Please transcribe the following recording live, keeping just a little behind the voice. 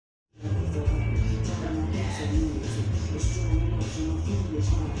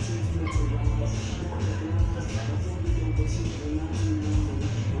No, I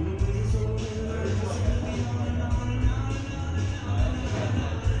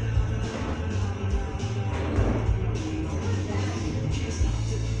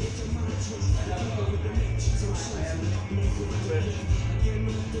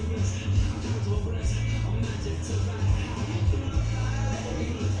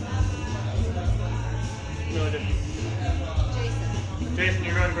didn't. Jason,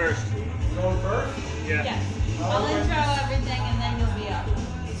 you're going first. Going first? Yeah. Yes. I'll intro everything and then you'll be up.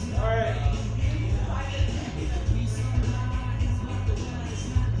 All right.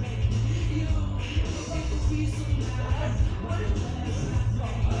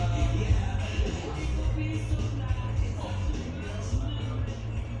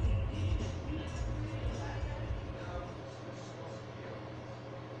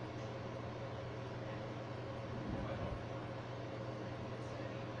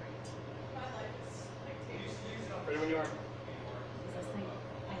 Ready when you are. Is this thing?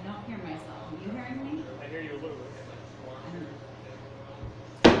 I don't hear myself. Are you hearing me? I hear you a little bit.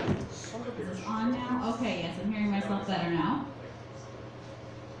 Is this on now? Okay, yes, I'm hearing myself better now.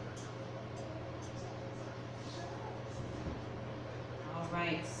 All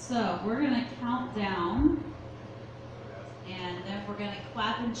right, so we're gonna count down, and then we're gonna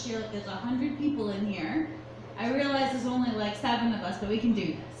clap and cheer like there's 100 people in here. I realize there's only like 7 of us, but we can do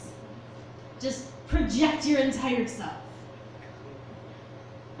this. Just project your entire self.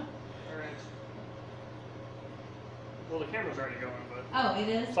 Alright. Well, the camera's already going, but. Oh, it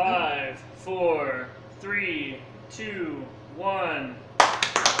is? 5, 4, 3, 2, 1.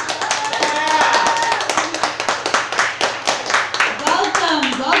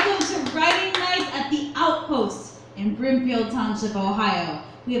 Welcome to Writing Night at the Outpost in Brimfield Township, Ohio.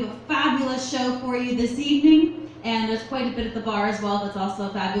 We have a fabulous show for you this evening, and there's quite a bit at the bar as well that's also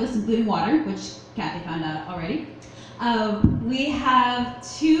fabulous, including water, which Kathy found out already. We have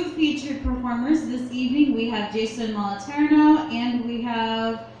 2 featured performers this evening. We have Jason Moliterno and we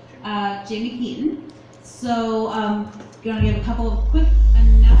have Jamie Keaton. So I'm going to give a couple of quick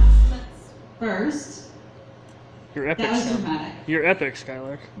announcements first. You're epic. That was dramatic. You're epic,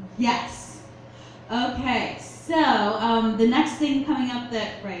 Skylar. Yes. Okay, so the next thing coming up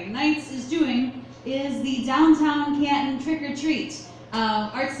that Writing Nights is doing is the Downtown Canton Trick or Treat,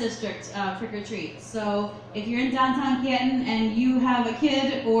 Arts District Trick or Treat. So if you're in downtown Canton and you have a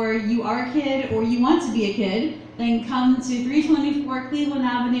kid, or you are a kid, or you want to be a kid, then come to 324 Cleveland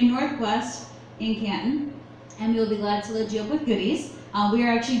Avenue Northwest in Canton, and we'll be glad to load you up with goodies. We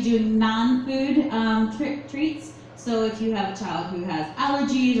are actually doing non-food treats. So if you have a child who has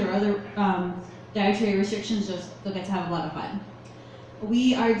allergies or other dietary restrictions, they'll get to have a lot of fun.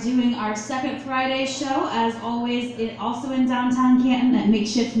 We are doing our second Friday show, as always, also in downtown Canton at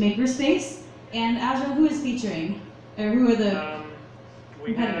Makeshift Makerspace. And Azra, who is featuring? Or who are the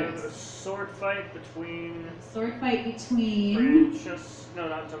We have competitors? a sword fight between. Francesca, No,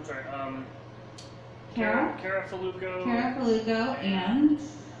 not. I'm sorry. Kara Faluco. Faluco, and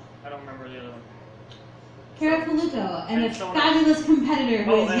I don't remember the other one. Kara Faluco, and a And someone fabulous competitor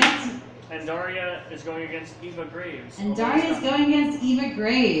who Oh, is next. and Daria is going against Eva Graves. And Daria is going against Eva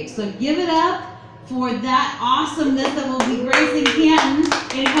Graves. So give it up for that awesomeness that will be gracing Canton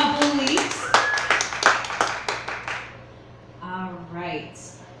in a couple of weeks. All right.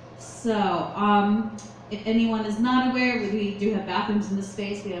 So, if anyone is not aware, we do have bathrooms in this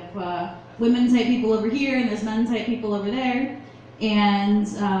space. We have women type people over here, and there's men type people over there. And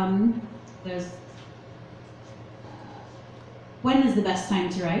there's. When is the best time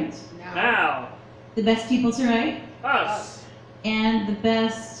to write? Now. The best people to write? Us. And the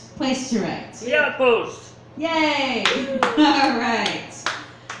best place to write. The Outpost. Yay! All right.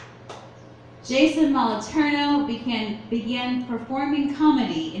 Jason Moliterno began performing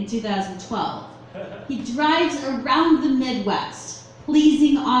comedy in 2012. He drives around the Midwest,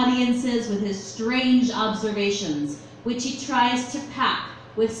 pleasing audiences with his strange observations, which he tries to pack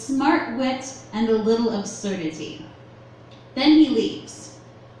with smart wit and a little absurdity. Then he leaves,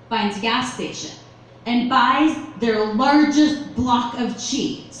 finds a gas station, and buys their largest block of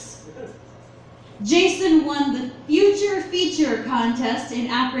cheese. Jason won the Future Feature contest in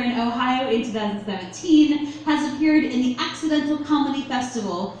Akron, Ohio in 2017, has appeared in the Accidental Comedy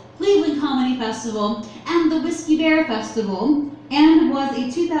Festival, Cleveland Comedy Festival, and the Whiskey Bear Festival, and was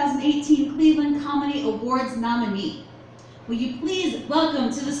a 2018 Cleveland Comedy Awards nominee. Will you please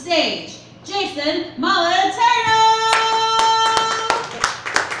welcome to the stage, Jason Moliterno!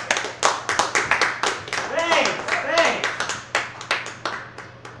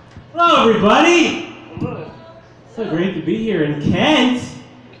 Hello, everybody. Hello. So great to be here in Kent.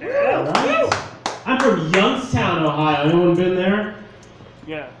 Yeah. Right? I'm from Youngstown, Ohio. Anyone been there?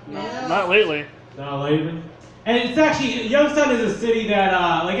 Yeah. Yeah. Not lately. No, lately. And it's actually, Youngstown is a city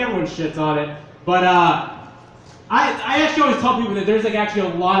that, like everyone shits on it, but I actually always tell people that there's like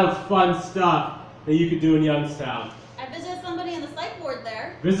actually a lot of fun stuff that you could do in Youngstown. I visited somebody in the psych ward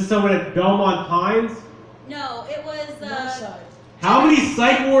there. Visit someone at Belmont Pines? No, it was Northside. How many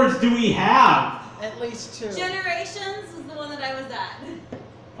psych wards do we have? At least 2. Generations was the one that I was at.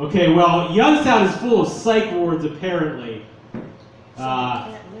 Okay, well, Youngstown is full of psych wards apparently. Something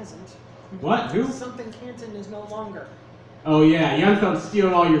Canton isn't. What? Who? Something Canton is no longer. Oh yeah, Youngstown's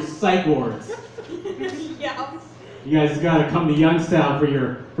stealing all your psych wards. Yeah. You guys gotta come to Youngstown for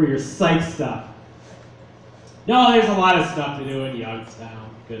your psych stuff. No, there's a lot of stuff to do in Youngstown.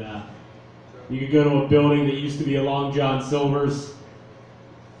 You could go to a building that used to be a Long John Silver's,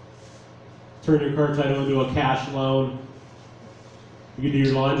 turn your car title into a cash loan. You could do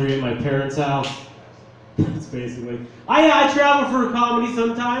your laundry at my parents' house. That's basically. I travel for comedy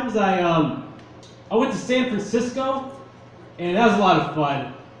sometimes. I went to San Francisco, and that was a lot of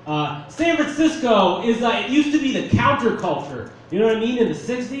fun. San Francisco is it used to be the counterculture. You know what I mean, in the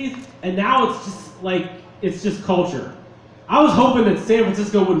 '60s, and now it's just like it's just culture. I was hoping that San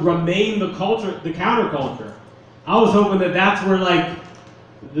Francisco would remain the culture, the counterculture. I was hoping that that's where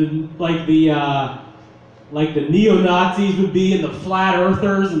the neo-Nazis would be, and the flat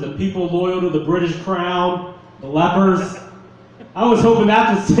earthers, and the people loyal to the British Crown, the lepers. I was hoping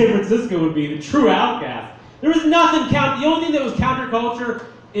that's what San Francisco would be, the true outcast. There was nothing the only thing that was counterculture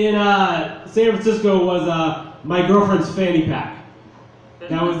in San Francisco was my girlfriend's fanny pack.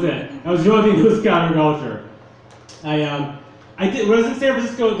 That was it. That was the only thing that was counterculture. I did when I was in San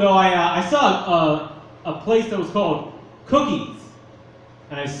Francisco though. I saw a place that was called Cookies,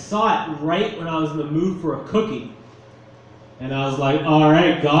 and I saw it right when I was in the mood for a cookie, and I was like, all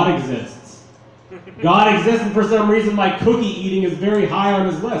right, God exists. God exists, and for some reason my cookie eating is very high on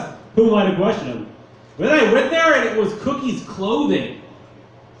his list. Who might have questioned him? But then I went there, and it was Cookies clothing.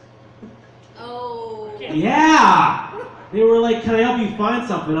 Oh. Yeah. They were like, can I help you find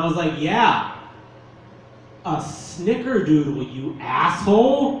something? I was like, yeah. A snickerdoodle, you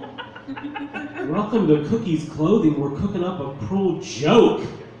asshole. Welcome to Cookies Clothing. We're cooking up a cruel joke.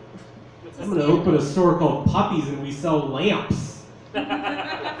 I'm going to open a store called Puppies and we sell lamps.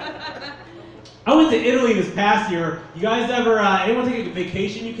 I went to Italy this past year. You guys ever, anyone take a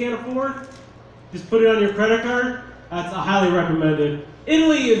vacation you can't afford? Just put it on your credit card? That's highly recommended.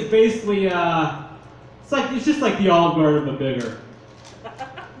 Italy is basically, it's just like the Olive Garden but bigger.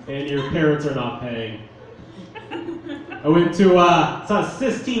 And your parents are not paying. I went to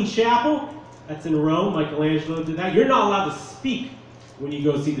Sistine Chapel. That's in Rome. Michelangelo did that. You're not allowed to speak when you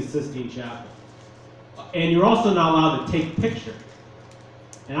go see the Sistine Chapel. And you're also not allowed to take pictures.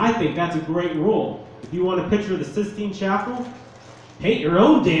 And I think that's a great rule. If you want a picture of the Sistine Chapel, paint your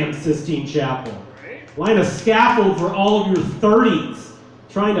own damn Sistine Chapel. Line a scaffold for all of your 30s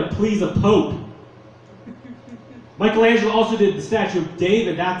trying to please a pope. Michelangelo also did the statue of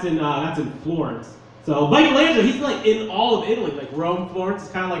David. That's in Florence. So Michelangelo, he's like in all of Italy, like Rome, Florence.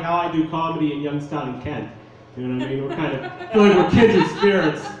 It's kind of like how I do comedy in Youngstown and Kent. You know what I mean? We're kind of feel like we're kindred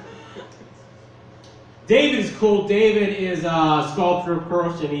spirits. David is cool. David is a sculptor, of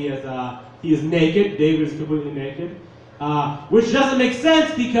course, and he is naked. David is completely naked, which doesn't make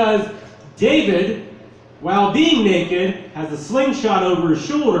sense because David, while being naked, has a slingshot over his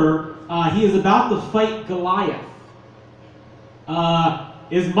shoulder. He is about to fight Goliath.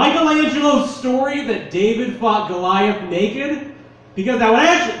 Is Michelangelo's story that David fought Goliath naked? Because that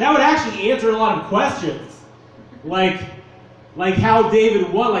would actually answer a lot of questions, like how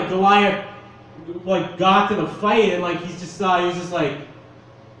David won, like Goliath, like got to the fight and like he was just like,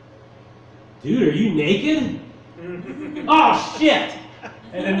 dude, are you naked? Oh shit!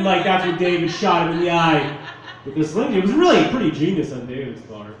 And then like that's when David shot him in the eye with the sling. It was really pretty genius on David's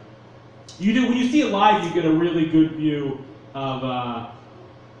part. When you see it live, you get a really good view of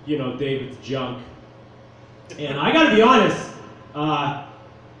David's junk. And I gotta be honest,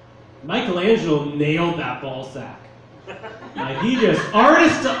 Michelangelo nailed that ball sack. Like he just,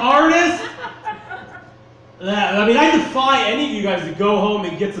 artist to artist. I mean, I defy any of you guys to go home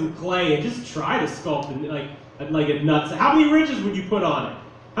and get some clay and just try to sculpt like a nuts. How many ridges would you put on it?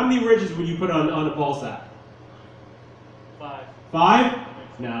 How many ridges would you put on a ball sack? 5.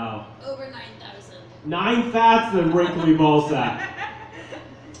 5? No. Over 9,000. 9 fats and a wrinkly ball sack.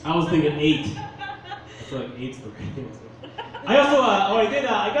 I was thinking 8. I feel like 8's the right answer. I also,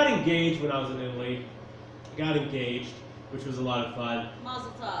 I got engaged when I was in Italy. I got engaged, which was a lot of fun.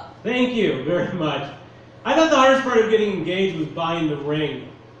 Mazel tov. Thank you very much. I thought the hardest part of getting engaged was buying the ring.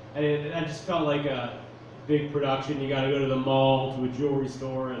 And I just felt like big production. You got to go to the mall, to a jewelry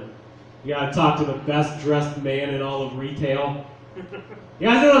store, and you got to talk to the best dressed man in all of retail. You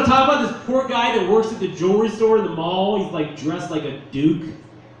guys know what I'm talking about? This poor guy that works at the jewelry store in the mall. He's like dressed like a duke.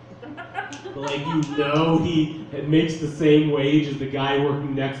 But like he makes the same wage as the guy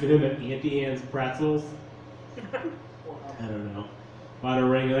working next to him at Auntie Anne's Pretzels. I don't know. Bought a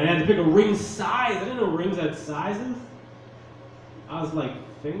ring, and I had to pick a ring size. I didn't know rings had sizes. I was like,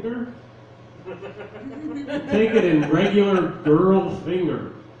 finger? Take it in regular girl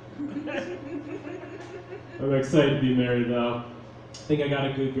finger. I'm excited to be married though. I think I got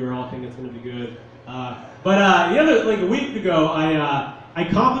a good girl. I think it's gonna be good. But the other, like a week ago, I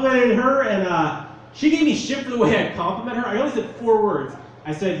complimented her, and she gave me shit for the way I compliment her. I only said 4 words.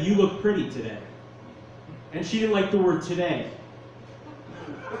 I said, "You look pretty today," and she didn't like the word "today."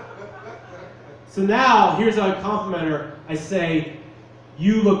 So now, here's how I compliment her. I say,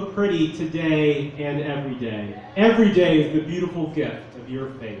 "You look pretty today and every day. Every day is the beautiful gift of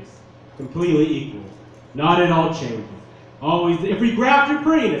your face, completely equal, not at all changing. Always, if we graphed your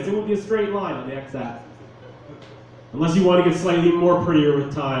prettiness, it would be a straight line on the x-axis. Unless you want to get slightly more prettier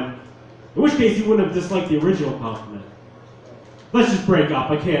with time, in which case you wouldn't have disliked the original compliment. Let's just break up.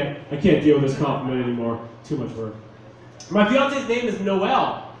 I can't deal with this compliment anymore. Too much work. My fiance's name is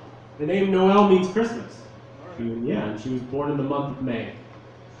Noelle. The name Noelle means Christmas. And she was born in the month of May.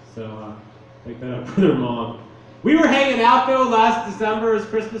 So pick that up for their mom. We were hanging out though last December. It was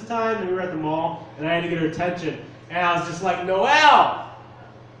Christmas time, and we were at the mall, and I had to get her attention. And I was just like, "Noelle!"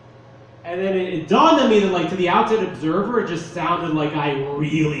 And then it dawned on me that, like, to the outside observer, it just sounded like I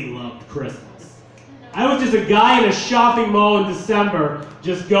really loved Christmas. I was just a guy in a shopping mall in December,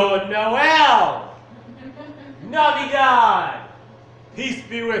 just going, "Noelle! Navidad! Peace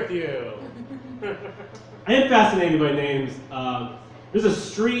be with you." I am fascinated by names. There's a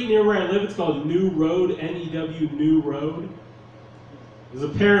street near where I live. It's called New Road, N-E-W, New Road. It was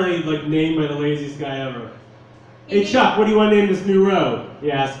apparently like named by the laziest guy ever. Hey Chuck, what do you want to name this new road?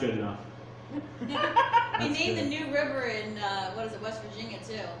 Yeah, that's good enough. He named the New River in West Virginia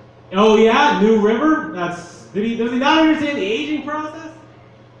too. Oh yeah, New River. Does he not understand the aging process?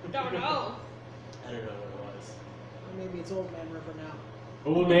 Don't know. I don't know what it was. Or maybe it's Old Man River now.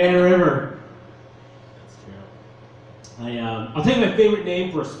 Old Man River. That's true. I'll tell you my favorite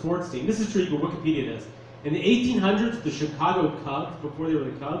name for a sports team. This is true. You can Wikipedia this. In the 1800s, the Chicago Cubs, before they were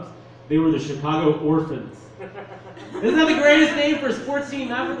the Cubs, they were the Chicago Orphans. Isn't that the greatest name for a sports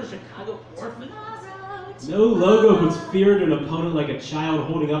team ever? The Chicago Orphans. No logo puts fear into an opponent like a child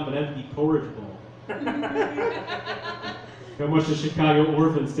holding up an empty porridge bowl. How much the Chicago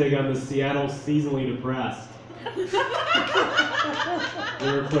Orphans take on the Seattle Seasonally Depressed?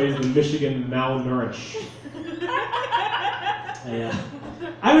 There plays the Michigan Malnourished.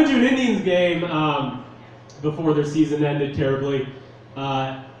 I went to an Indians game before their season ended terribly,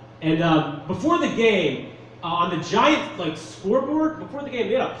 and before the game, on the giant scoreboard before the game,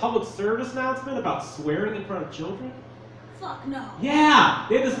 they had a public service announcement about swearing in front of children. Fuck no. Yeah,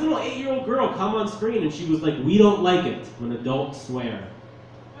 they had this little 8-year-old girl come on screen, and she was like, "We don't like it when adults swear."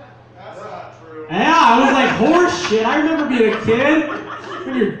 That's not true. Yeah, I was like, horse shit. I remember being a kid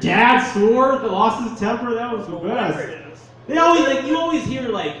when your dad swore, lost his temper. That was the best. They always you always hear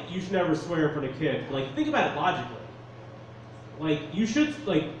you should never swear in front of kids. Think about it logically. You should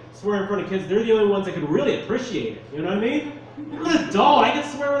swear in front of kids. They're the only ones that can really appreciate it. You know what I mean? I'm an adult. I can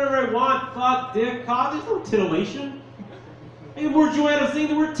swear whatever I want. Fuck, dick, cock. There's no titillation. I get more joy out of saying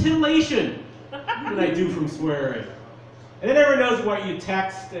the word titillation than I do from swearing. And then everyone knows what you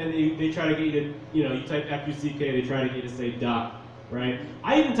text, and they try to get you to, you type F-U-C-K, they try to get you to say duck, right?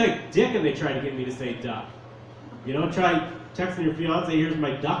 I even type dick, and they try to get me to say duck. Try texting your fiance, "Here's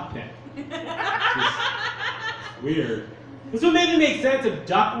my duck pic." It's weird. This would maybe make sense if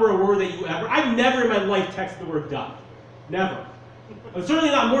duck were a word that I've never in my life texted the word duck. Never. But certainly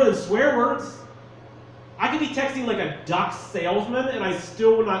not more than swear words. I could be texting like a duck salesman, and I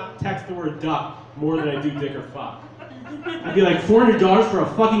still would not text the word duck more than I do dick or fuck. I'd be like, $400 for a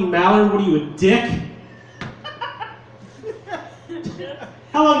fucking mallard? What are you, a dick?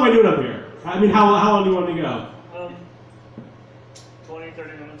 How long am I doing up here? I mean, how long do you want me to go? 20,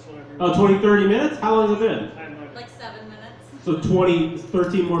 30 minutes, whatever. Oh, 20, 30 minutes? How long has it been? Like 7 minutes. So 20,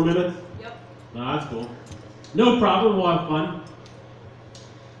 13 more minutes? Yep. No, that's cool. No problem, we'll have fun.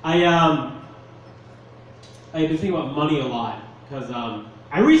 I've been thinking about money a lot, because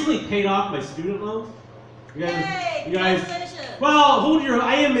I recently paid off my student loans. You Yay! guys, Congratulations! well,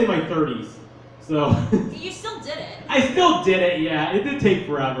 I am in my 30s, so. You still did it. I still did it, yeah. It did take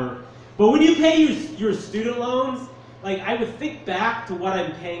forever. But when you pay your student loans, like I would think back to what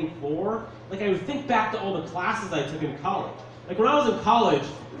I'm paying for. Like I would think back to all the classes I took in college. Like when I was in college,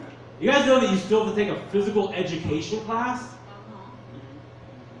 you guys know that you still have to take a physical education class?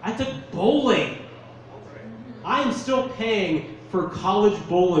 I took bowling. I am still paying for college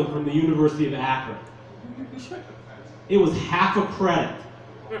bowling from the University of Akron. It was half a credit.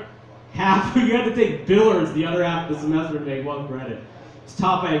 Half, you had to take billards the other half of the semester to make 1 credit. It's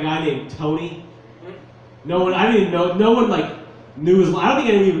taught by a guy named Tony. No one, I didn't even know, no one like knew his, I don't think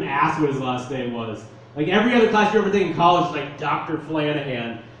anyone even asked what his last name was. Like every other class you ever take in college was like Dr.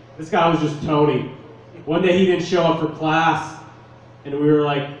 Flanagan. This guy was just Tony. One day he didn't show up for class, and we were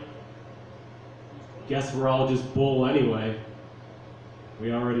like, guess we're all just bull anyway.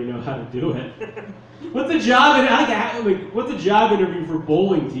 We already know how to do it. What's a job? What's a job interview for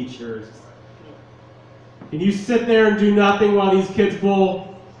bowling teachers? Can you sit there and do nothing while these kids bowl?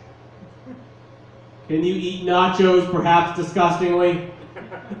 Can you eat nachos, perhaps disgustingly,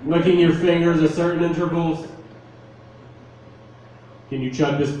 licking your fingers at certain intervals? Can you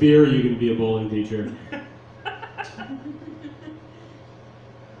chug this beer? You can be a bowling teacher.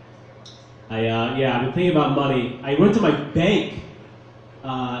 I've been thinking about money. I went to my bank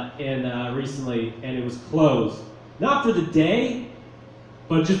recently, and it was closed. Not for the day,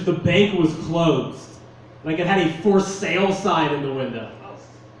 but just the bank was closed. Like it had a for sale sign in the window.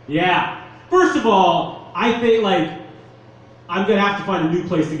 Yeah. First of all, I think like I'm gonna have to find a new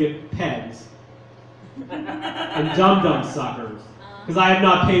place to get pens and dum-dum suckers, because I have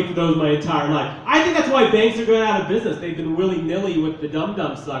not paid for those my entire life. I think that's why banks are going out of business. They've been willy-nilly with the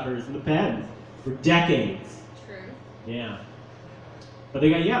dum-dum suckers and the pens for decades. True. Yeah. But they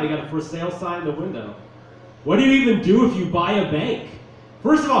got a for sale sign in the window. What do you even do if you buy a bank?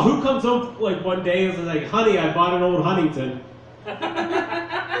 First of all, who comes home like one day and is like, honey, I bought an old Huntington.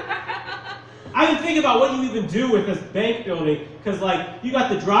 I didn't think about what you even do with this bank building, because like you got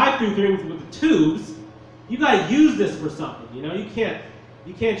the drive-through things with the tubes. You got to use this for something, you know. You can't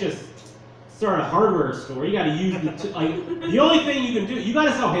just start a hardware store. You got to use the only thing you can do. You got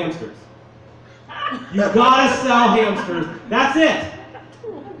to sell hamsters. You got to sell hamsters. That's it.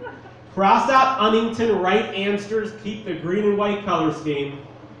 Cross out Huntington, write hamsters, keep the green and white color scheme.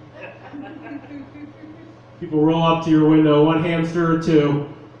 People roll up to your window, 1 hamster or 2.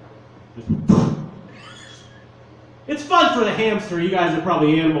 It's fun for the hamster. You guys are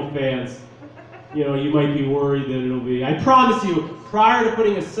probably animal fans. You know, you might be worried that it'll be. I promise you, prior to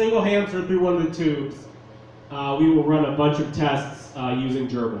putting a single hamster through one of the tubes, we will run a bunch of tests using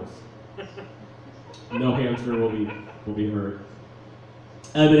gerbils. No hamster will be hurt.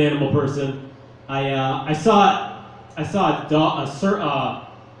 I'm an animal person. I saw a dog.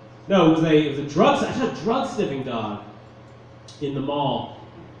 It was a drug sniffing dog in the mall,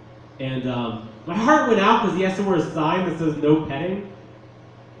 and my heart went out because he has to wear a sign that says no petting.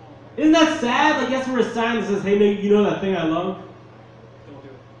 Isn't that sad? Like he has to wear a sign that says, hey, you know that thing I love? Don't do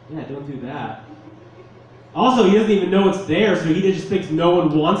it. Yeah, don't do that. Also, he doesn't even know it's there, so he just thinks no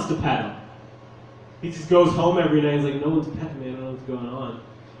one wants to pet him. He just goes home every night and he's like, no one's petting me, I don't know what's going on.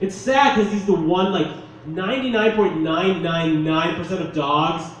 It's sad because he's the one, like, 99.999% of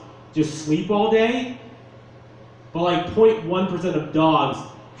dogs just sleep all day, but like 0.1% of dogs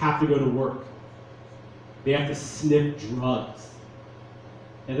have to go to work. They have to sniff drugs.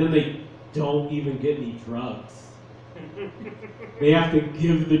 And then they don't even get any drugs. They have to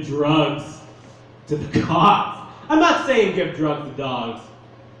give the drugs to the cops. I'm not saying give drugs to dogs.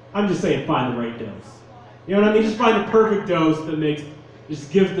 I'm just saying find the right dose. You know what I mean? Just find the perfect dose that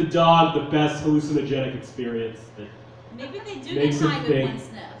just gives the dog the best hallucinogenic experience. Maybe they do Makes get it high with big. 1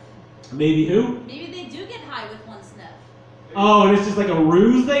 sniff. Maybe who? Maybe they do get high with 1 sniff. Oh, and it's just like a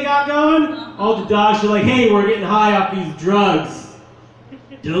ruse they got going? Uh-huh. All the dogs are like, hey, we're getting high off these drugs.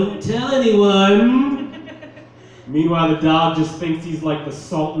 Don't tell anyone. Meanwhile, the dog just thinks he's like the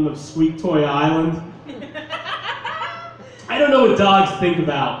Sultan of Sweet Toy Island. I don't know what dogs think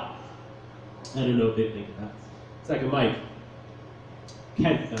about. I don't know what they think about. Second Mike.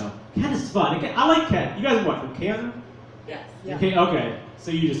 Kent, though. Kent is fun. I like Kent. You guys are what, from Canton? Yes. Yeah. Okay.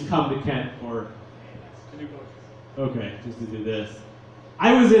 So you just come to Kent for... To do both. Okay, just to do this.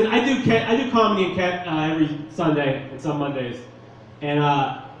 I do comedy in Kent every Sunday and some Mondays. And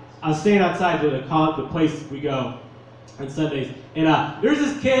I was staying outside the place we go on Sundays. And there's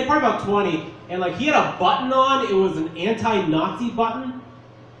this kid, probably about 20, and like he had a button on. It was an anti-Nazi button.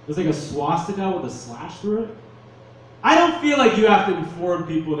 It was like a swastika with a slash through it. I don't feel like you have to inform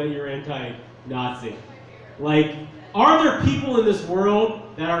people that you're anti-Nazi. Like, are there people in this world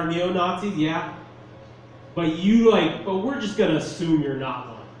that are neo-Nazis? Yeah. But we're just gonna assume you're not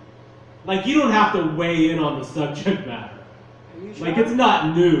one. Like, you don't have to weigh in on the subject matter. Are you sure? Like, it's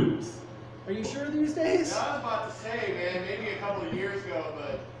not news. Are you sure these days? I was about to say, man, maybe a couple of years ago,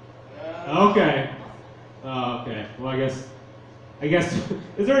 but. Okay. Oh, okay. Well, I guess,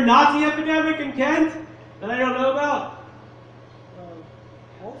 is there a Nazi epidemic in Kent that I don't know about?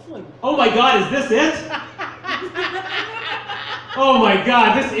 Hopefully. Oh my God, is this it? Oh my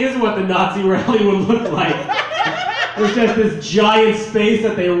God, this is what the Nazi rally would look like. There's just this giant space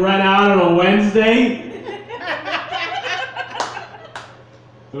that they rent out on a Wednesday.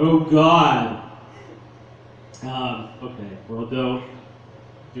 Oh God. Okay, well, don't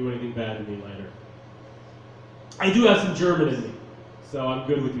do anything bad to me later. I do have some German in me, so I'm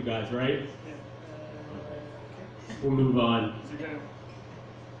good with you guys, right? We'll move on.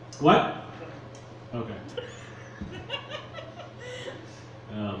 What? Okay.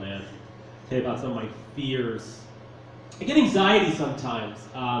 Oh man. Tell you about some of my fears. I get anxiety sometimes.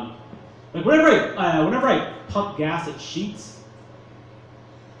 Like whenever I pump gas at Sheetz,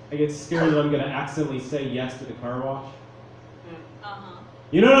 I get scared that I'm gonna accidentally say yes to the car wash.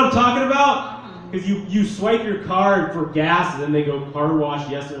 You know what I'm talking about? Because you swipe your card for gas and then they go car wash,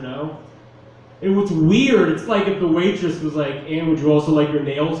 yes or no. And what's weird, it's like if the waitress was like, "And would you also like your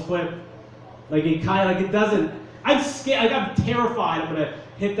nails clipped?" Like it kind of like it doesn't. I'm scared. Like I'm terrified. I'm gonna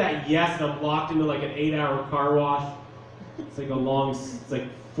hit that yes, and I'm locked into like an 8-hour car wash. It's like a long. It's like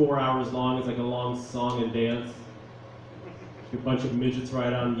 4 hours long. It's like a long song and dance. A bunch of midgets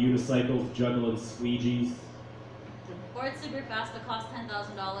ride on unicycles, juggling squeegees. Or it's super fast but costs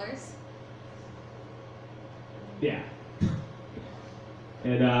 $10,000. Yeah.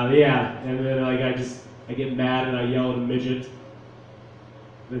 And yeah, and then like I get mad and I yell at a midget.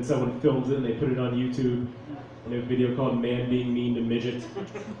 Then someone films it and they put it on YouTube. And a video called "Man Being Mean to Midget."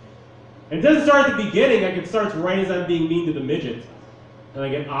 And it doesn't start at the beginning. Like it starts right as I'm being mean to the midget, and I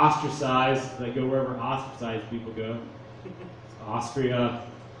get ostracized. And I go wherever ostracized people go. Austria.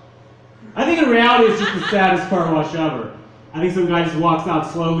 I think in reality it's just the saddest car wash ever. I think some guy just walks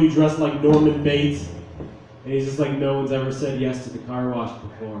out slowly dressed like Norman Bates. And he's just like, no one's ever said yes to the car wash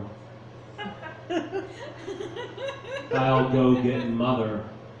before. I'll go get mother.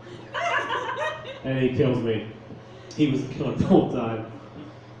 And he kills me. He was a killer the whole time.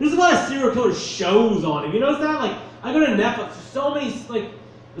 There's a lot of serial killer shows on it. You notice that? Like, I go to Netflix, there's so many,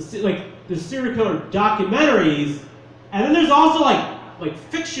 there's serial killer documentaries, and then there's also like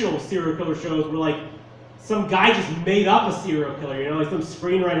fictional serial killer shows where like some guy just made up a serial killer, you know, like some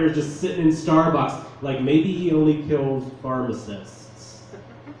screenwriter is just sitting in Starbucks, like maybe he only kills pharmacists.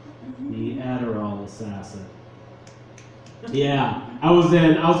 The Adderall assassin. Yeah, I was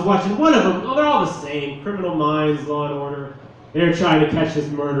watching one of them. Oh, they're all the same. Criminal Minds, Law and Order. They're trying to catch this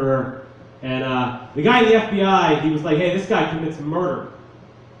murderer, and the guy in the FBI, he was like, "Hey, this guy commits murder.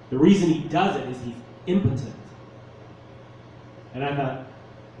 The reason he does it is he's impotent." And I thought,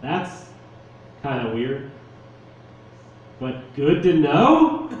 that's kind of weird, but good to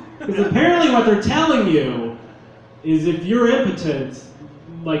know, because apparently what they're telling you is if you're impotent,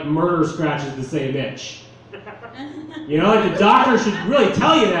 like murder scratches the same itch. You know, like the doctor should really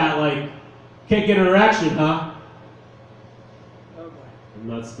tell you that, like, can't get an erection, huh? Oh boy. I'm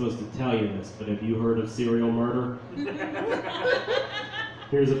not supposed to tell you this, but have you heard of serial murder?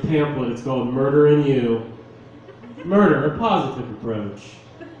 Here's a pamphlet, it's called Murder in You. Murder, a positive approach.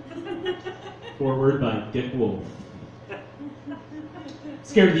 Forward by Dick Wolf.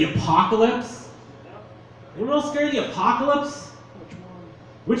 Scared of the apocalypse? Anyone else scared of the apocalypse?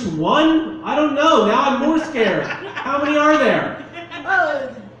 Which one? I don't know. Now I'm more scared. How many are there? Well,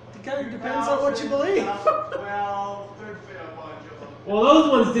 it kind of depends on what you believe. Well, there's been a bunch of them. Well,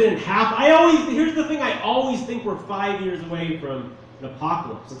 those ones didn't happen. Here's the thing, I always think we're 5 years away from an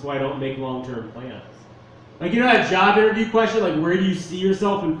apocalypse. That's why I don't make long-term plans. Like, you know that job interview question, like, where do you see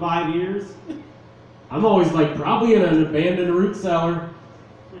yourself in 5 years? I'm always like, probably in an abandoned root cellar,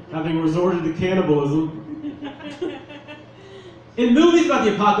 having resorted to cannibalism. In movies about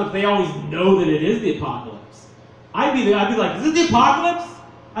the apocalypse, they always know that it is the apocalypse. I'd be like, is it the apocalypse?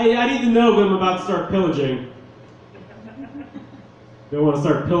 I need to know that I'm about to start pillaging. Don't want to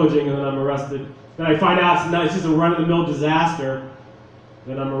start pillaging and then I'm arrested. Then I find out it's just a run-of-the-mill disaster.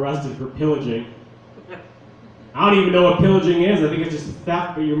 Then I'm arrested for pillaging. I don't even know what pillaging is. I think it's just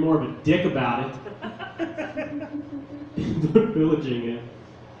theft, but you're more of a dick about it. What pillaging is.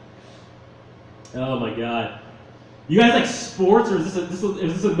 Oh my god. You guys like sports, or is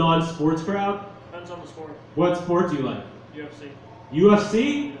this a non-sports crowd? Depends on the sport. What sport do you like? UFC.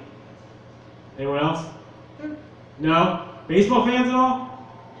 UFC? Anyone else? No? Baseball fans at all?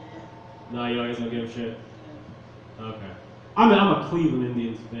 No, you guys don't give a shit. Okay. I'm a Cleveland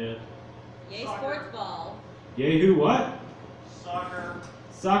Indians fan. Yay, sports ball. Yay, who, what? Soccer.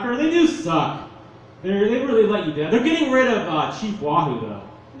 Soccer, they do suck. They really let you down. They're getting rid of Chief Wahoo, though.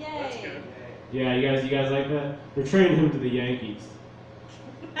 That's Yay. good. Yeah, you guys like that? They're trading him to the Yankees.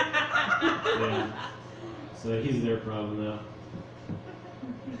 Yeah. So he's their problem now.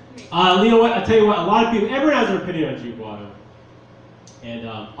 You know what? I tell you what. A lot of people, everyone has their opinion on Chief Wahoo, and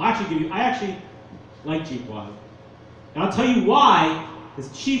I actually like Chief Wahoo, and I'll tell you why.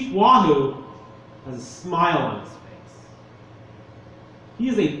 Because Chief Wahoo has a smile on his face. He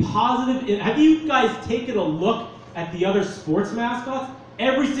is a positive. Have you guys taken a look at the other sports mascots?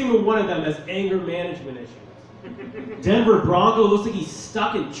 Every single one of them has anger management issues. Denver Bronco looks like he's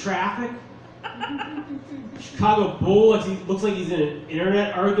stuck in traffic. Chicago Bull looks like he's in an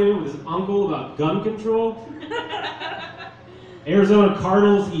internet argument with his uncle about gun control. Arizona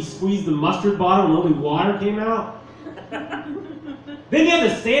Cardinals, he squeezed the mustard bottle and only water came out. Then you have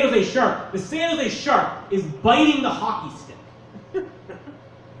the San Jose Shark. The San Jose Shark is biting the hockey stick.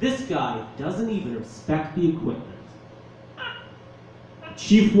 This guy doesn't even respect the equipment.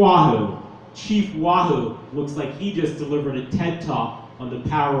 Chief Wahoo looks like he just delivered a TED Talk on the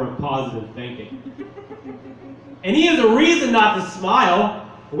power of positive thinking. And he has a reason not to smile.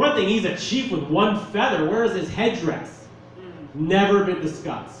 For one thing, he's a chief with one feather. Where is his headdress? Never been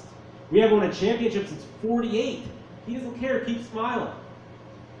discussed. We haven't won a championship since '48. He doesn't care, keep smiling.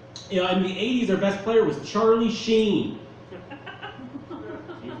 You know, in the 80s, our best player was Charlie Sheen.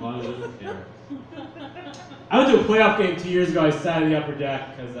 Chief Wahoo doesn't care. I went to a playoff game 2 years ago. I sat in the upper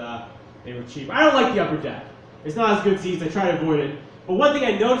deck because they were cheap. I don't like the upper deck. It's not as good seats. I try to avoid it. But one thing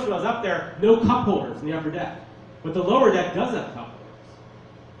I noticed when I was up there, no cup holders in the upper deck. But the lower deck does have cup holders.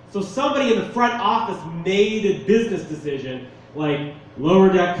 So somebody in the front office made a business decision, like, lower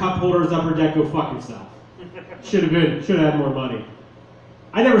deck cup holders, upper deck, go fuck yourself. Should have had more money.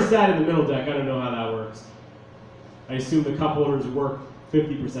 I never sat in the middle deck. I don't know how that works. I assume the cup holders work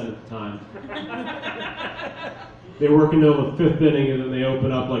 50% of the time. They work until the 5th inning and then they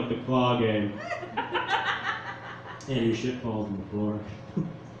open up like the claw game. And your shit falls on the floor.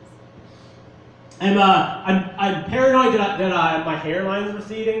 I'm paranoid that my hairline is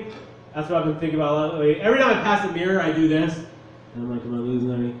receding. That's what I've been thinking about lately. Every time I pass a mirror, I do this. And I'm like, am I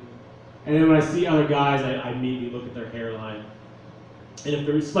losing any? And then when I see other guys, I immediately look at their hairline. And if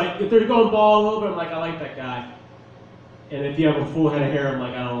they're going bald a little bit, I'm like, I like that guy. And if you have a full head of hair, I'm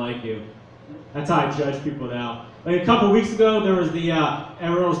like, I don't like you. That's how I judge people now. Like a couple weeks ago, there was the,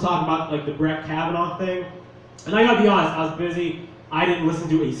 everyone was talking about like the Brett Kavanaugh thing. And I gotta be honest, I was busy. I didn't listen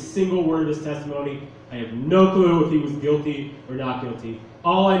to a single word of his testimony. I have no clue if he was guilty or not guilty.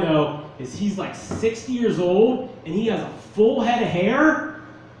 All I know is he's like 60 years old and he has a full head of hair.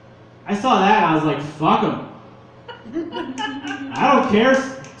 I saw that and I was like, fuck him. I don't care.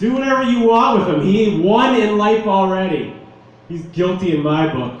 Do whatever you want with him. He won in life already. He's guilty in my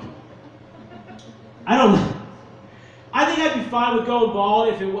book. I think I'd be fine with going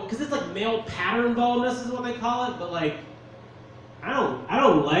bald if it was, because it's like male pattern baldness is what they call it, but like, I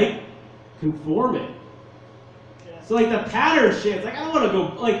don't like conforming. Yeah. So like the pattern shit, it's like I don't want to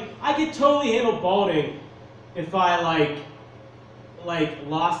go, like I could totally handle balding if I like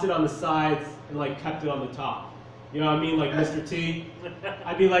lost it on the sides and like kept it on the top. You know what I mean? Like Mr. T.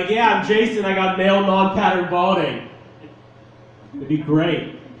 I'd be like, yeah, I'm Jason, I got male non-pattern balding. It'd be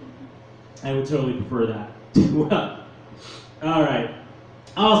great. I would totally prefer that. Well, all right.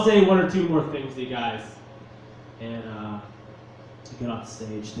 I'll say one or two more things to you guys, and to get off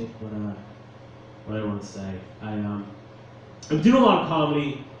stage, think what I want to say. I'm doing a lot of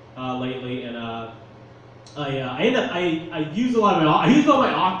comedy lately, and I use all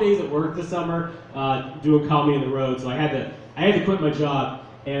my off days at work this summer doing comedy on the road. So I had to quit my job,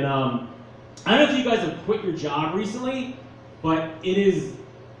 and I don't know if you guys have quit your job recently, but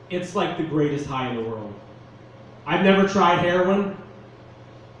it's like the greatest high in the world. I've never tried heroin,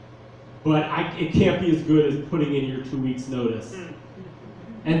 but it can't be as good as putting in your 2 weeks notice.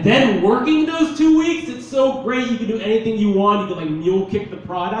 And then working those 2 weeks, it's so great. You can do anything you want. You can like mule kick the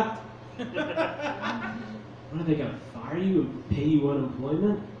product. What are they gonna fire you and pay you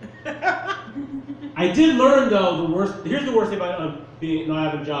unemployment? I did learn though here's the worst thing about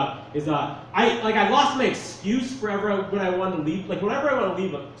not having a job is I lost my excuse forever when I wanted to leave. Like whenever I want to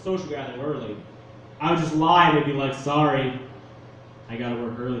leave a social gathering early, I would just lie and be like, sorry, I gotta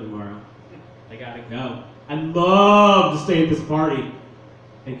work early tomorrow. I gotta go. I'd love to stay at this party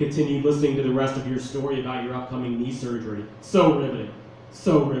and continue listening to the rest of your story about your upcoming knee surgery. So riveting.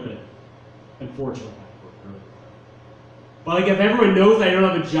 So riveting. Unfortunately, I have to work early. But like if everyone knows I don't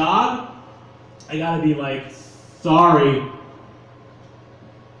have a job, I gotta be like, sorry,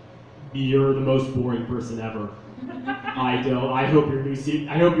 You're the most boring person ever. I don't. I hope your knee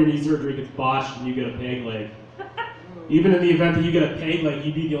surgery gets botched and you get a peg leg. Even in the event that you get a peg leg,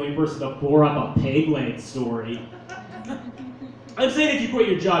 you'd be the only person to bore up a peg leg story. I'm saying if you quit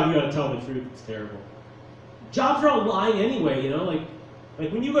your job, you gotta tell the truth. It's terrible. Jobs are all lying anyway, you know. Like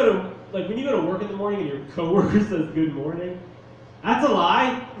when you go to work in the morning and your coworker says good morning, that's a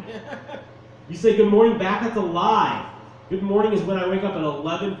lie. You say good morning back, that's a lie. Good morning is when I wake up at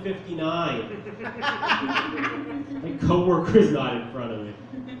 11:59. My coworker's not in front of me.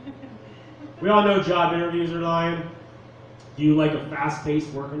 We all know job interviews are lying. Do you like a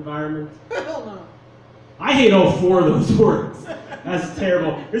fast-paced work environment? Hell no. I hate all four of those words. That's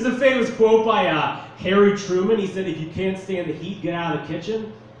terrible. There's a famous quote by Harry Truman. He said, if you can't stand the heat, get out of the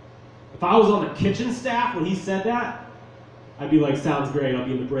kitchen. If I was on the kitchen staff when he said that, I'd be like, sounds great, I'll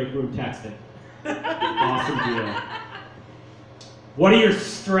be in the break room texting. Awesome deal. What are your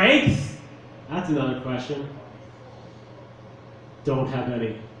strengths? That's another question. Don't have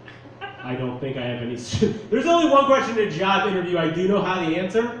any. I don't think I have any. There's only one question in a job interview I do know how to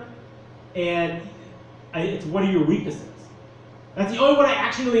answer, and it's what are your weaknesses? That's the only one I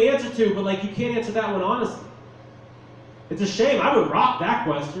actually know the answer to, but like you can't answer that one honestly. It's a shame. I would rock that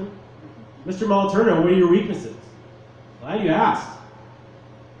question. Mr. Moliterno, what are your weaknesses? Glad you asked.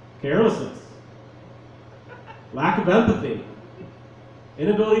 Carelessness. Lack of empathy.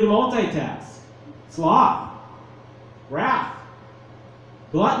 Inability to multitask. Sloth. Wrath.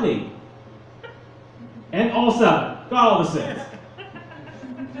 Gluttony. And all seven. Got all the six.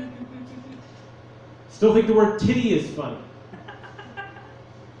 Still think the word titty is funny.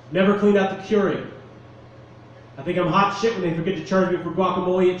 Never cleaned out the Keurig. I think I'm hot shit when they forget to charge me for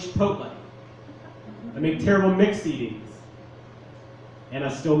guacamole at Chipotle. I make terrible mix CDs. And I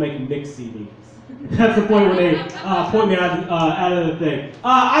still make mix CDs. That's the point where they point me out of the thing.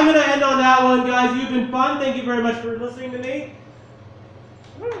 I'm going to end on that one, guys. You've been fun. Thank you very much for listening to me.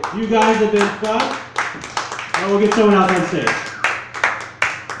 You guys have been fun. And we'll get someone else on stage.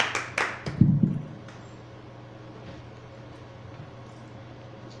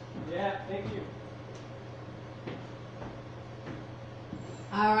 Yeah, thank you.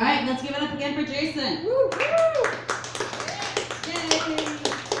 All right, let's give it up again for Jason. Woo, woo. Yay.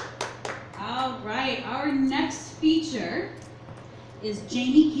 All right, our next feature is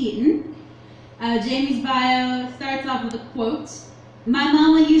Jamie Keaton. Jamie's bio starts off with a quote. My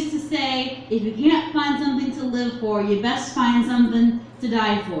mama used to say, if you can't find something to live for, you best find something to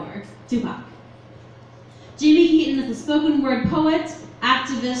die for. Tupac. Jamie Keaton is a spoken word poet,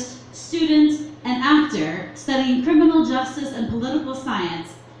 activist, student, and actor studying criminal justice and political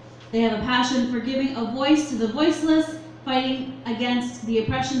science. They have a passion for giving a voice to the voiceless, fighting against the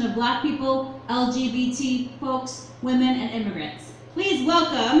oppression of Black people, LGBT folks, women, and immigrants. Please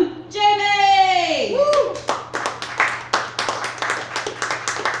welcome Jamie! Woo!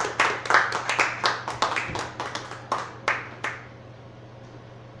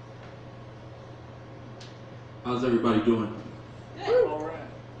 How's everybody doing? Good.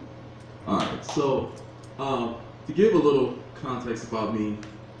 Alright, so to give a little context about me,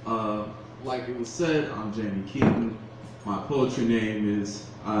 like it was said, I'm Jamie Keaton. My poetry name is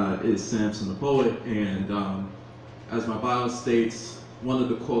Samson the Poet, and as my bio states, one of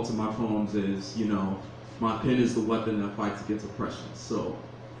the quotes in my poems is, you know, my pen is the weapon that fights against oppression. So,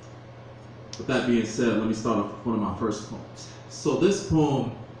 with that being said, let me start off with one of my first poems. So this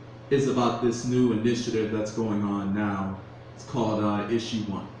poem is about this new initiative that's going on now. It's called Issue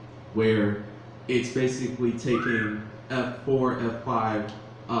 1, where it's basically taking F4, F5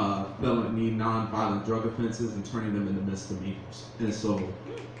 felony non-violent drug offenses and turning them into misdemeanors. And so,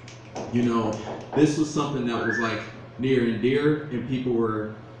 you know, this was something that was like near and dear, and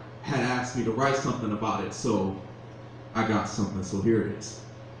people had asked me to write something about it, so I got something, so here it is.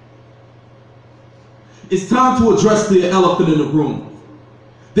 It's time to address the elephant in the room.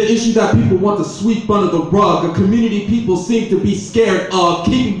 The issue that people want to sweep under the rug, a community people seem to be scared of,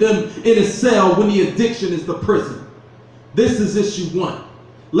 keeping them in a cell when the addiction is the prison. This is issue 1.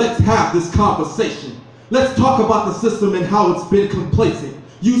 Let's have this conversation. Let's talk about the system and how it's been complacent.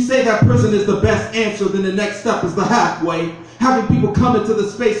 You say that prison is the best answer, then the next step is the halfway. Having people come into the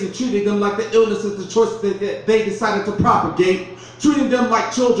space and treating them like the illness is the choice that they decided to propagate. Treating them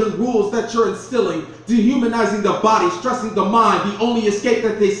like children, rules that you're instilling. Dehumanizing the body, stressing the mind. The only escape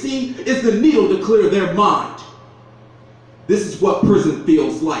that they see is the needle to clear their mind. This is what prison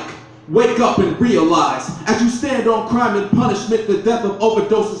feels like. Wake up and realize, as you stand on crime and punishment, the death of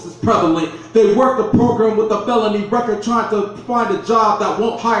overdoses is prevalent. They work the program with a felony record trying to find a job that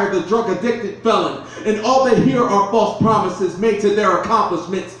won't hire the drug-addicted felon. And all they hear are false promises made to their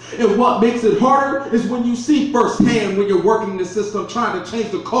accomplishments. And what makes it harder is when you see firsthand when you're working the system trying to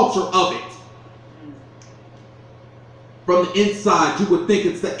change the culture of it. From the inside, you would think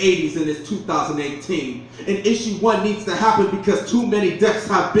it's the 80s and it's 2018. And issue 1 needs to happen because too many deaths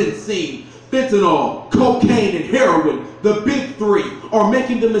have been seen. Fentanyl, cocaine, and heroin, the big 3, are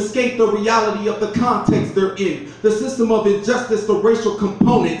making them escape the reality of the context they're in. The system of injustice, the racial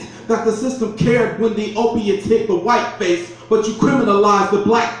component, that the system cared when the opiates hit the white face, but you criminalize the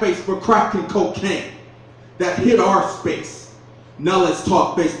black face for crack and cocaine. That hit our space. Now let's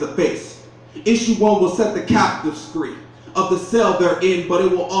talk face to face. Issue 1 will set the captives free of the cell they're in, but it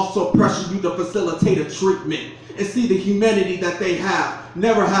will also pressure you to facilitate a treatment and see the humanity that they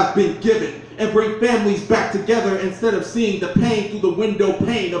never have been given, and bring families back together instead of seeing the pain through the window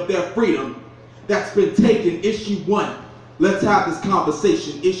pane of their freedom that's been taken. Issue 1, let's have this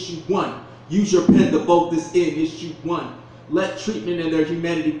conversation. Issue 1, use your pen to vote this in. Issue 1, let treatment and their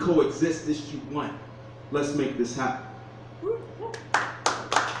humanity coexist. Issue 1, let's make this happen.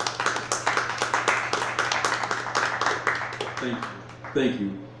 Thank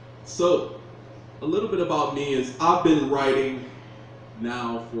you. So, a little bit about me is I've been writing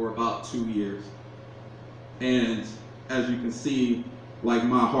now for about 2 years. And as you can see, like,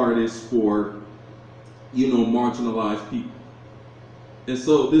 my heart is for, marginalized people. And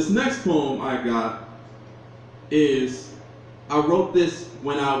so this next poem I got is, I wrote this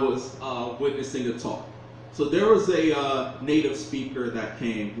when I was witnessing a talk. So there was a native speaker that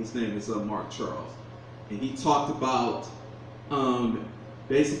came, his name is Mark Charles. And he talked about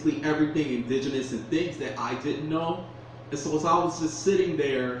basically everything indigenous and things that I didn't know. And so as I was just sitting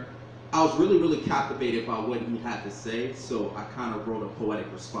there, I was really, really captivated by what he had to say. So I kind of wrote a poetic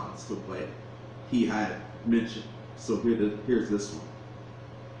response to what he had mentioned. So here's this one.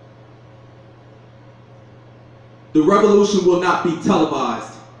 The revolution will not be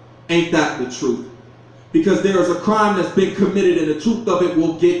televised. Ain't that the truth? Because there is a crime that's been committed and the truth of it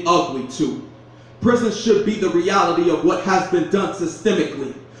will get ugly too. Prison should be the reality of what has been done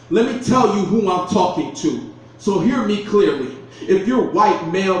systemically. Let me tell you who I'm talking to. So hear me clearly. If you're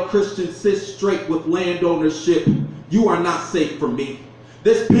white, male, Christian, cis, straight with land ownership, you are not safe from me.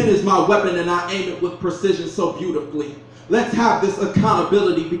 This pen is my weapon and I aim it with precision so beautifully. Let's have this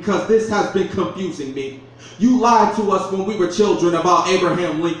accountability because this has been confusing me. You lied to us when we were children about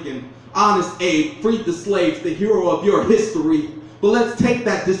Abraham Lincoln. Honest Abe freed the slaves, the hero of your history. But let's take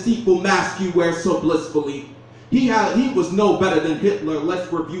that deceitful mask you wear so blissfully. He was no better than Hitler.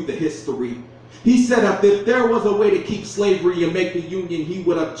 Let's review the history. He said that if there was a way to keep slavery and make the Union, he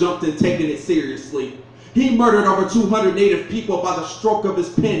would have jumped and taken it seriously. He murdered over 200 Native people by the stroke of his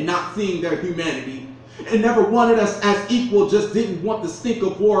pen, not seeing their humanity. And never wanted us as equal, just didn't want the stink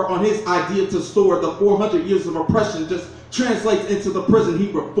of war on his idea to store the 400 years of oppression just translates into the prison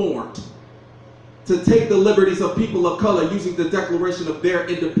he reformed. To take the liberties of people of color using the Declaration of their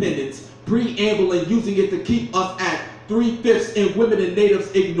independence, preamble and using it to keep us at 3/5 and women and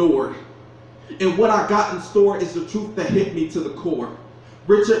natives ignored. And what I got in store is the truth that hit me to the core.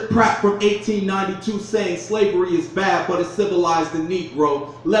 Richard Pratt from 1892 saying slavery is bad but it civilized the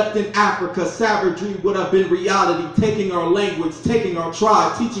Negro. Left in Africa, savagery would have been reality, taking our language, taking our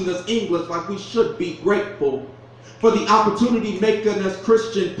tribe, teaching us English like we should be grateful for the opportunity, making us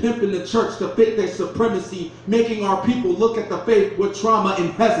Christian, pimping the church to fit their supremacy, making our people look at the faith with trauma and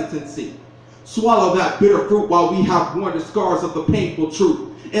hesitancy. Swallow that bitter fruit while we have worn the scars of the painful truth.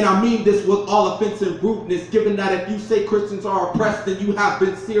 And I mean this with all offense and rudeness, given that if you say Christians are oppressed, then you have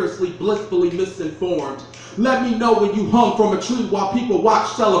been seriously, blissfully misinformed. Let me know when you hung from a tree while people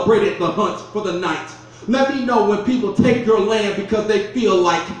watch, celebrated the hunt for the night. Let me know when people take your land because they feel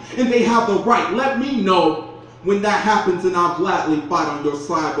like, and they have the right. Let me know when that happens and I'll gladly fight on your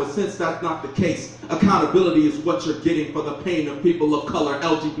side. But since that's not the case, accountability is what you're getting for the pain of people of color,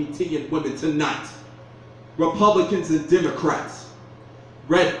 LGBT and women tonight. Republicans and Democrats,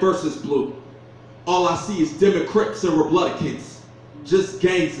 red versus blue. All I see is Democrats and Republicans, just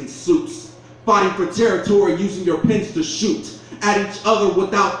gangs and suits, fighting for territory using your pens to shoot at each other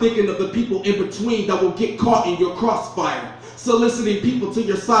without thinking of the people in between that will get caught in your crossfire. Soliciting people to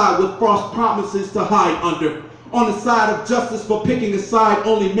your side with false promises to hide under. On the side of justice, but picking a side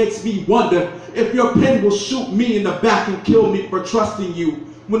only makes me wonder if your pen will shoot me in the back and kill me for trusting you,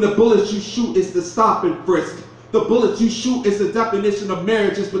 when the bullets you shoot is to stop and frisk. The bullets you shoot is the definition of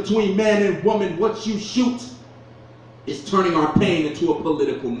marriages between man and woman. What you shoot is turning our pain into a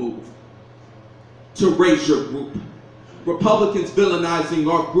political move to raise your group. Republicans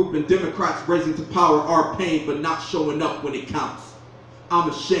villainizing our group and Democrats raising to power our pain but not showing up when it counts. I'm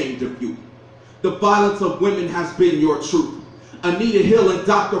ashamed of you. The violence of women has been your truth. Anita Hill and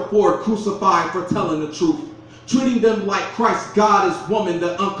Dr. Ford crucified for telling the truth. Treating them like Christ God is woman,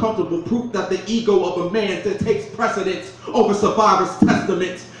 the uncomfortable proof that the ego of a man that takes precedence over survivors'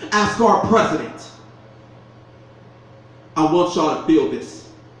 testaments. Ask our president. I want y'all to feel this.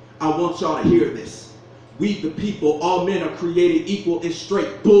 I want y'all to hear this. We the people, all men are created equal is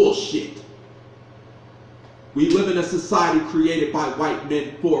straight bullshit. We live in a society created by white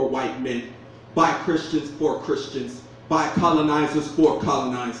men for white men, by Christians for Christians, by colonizers for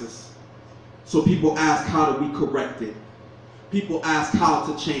colonizers. So people ask, how do we correct it? People ask how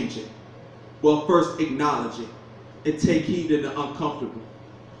to change it. Well, first acknowledge it and take heed in the uncomfortable.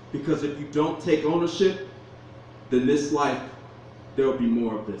 Because if you don't take ownership, then this life, there'll be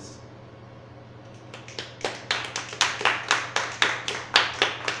more of this.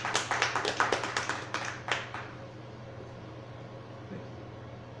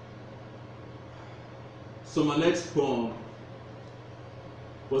 So my next poem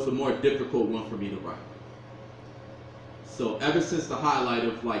was a more difficult one for me to write. So ever since the highlight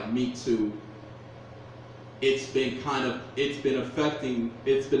of like Me Too, it's been affecting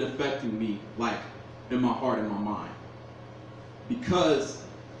me like in my heart and my mind. Because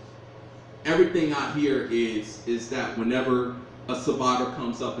everything I hear is that whenever a survivor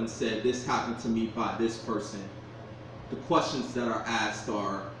comes up and said, this happened to me by this person, the questions that are asked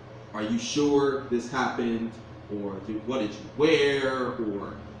are you sure this happened? Or what did you wear?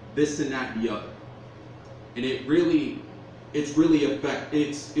 Or this and that and the other. And it really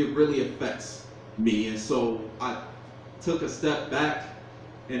affects me. And so I took a step back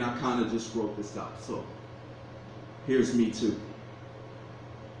and I kind of just wrote this out. So here's Me Too.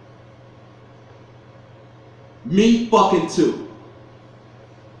 Me fucking too.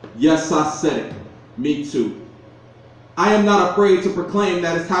 Yes, I said it. Me too. I am not afraid to proclaim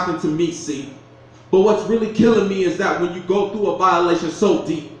that it's happened to me, see. But what's really killing me is that when you go through a violation so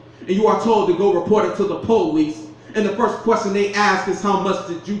deep and you are told to go report it to the police, and the first question they ask is, how much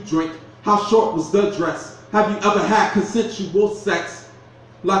did you drink? How short was the dress? Have you ever had consensual sex?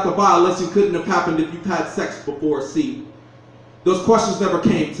 Like the violation couldn't have happened if you've had sex before, see. Those questions never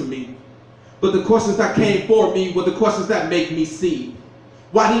came to me. But the questions that came for me were the questions that make me see.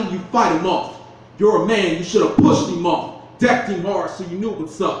 Why didn't you fight him off? You're a man, you should have pushed him off, decked him hard so you knew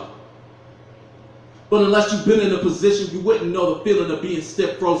what's up. But unless you've been in a position, you wouldn't know the feeling of being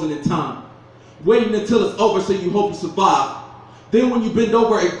stiff frozen in time. Waiting until it's over so you hope you survive. Then when you bend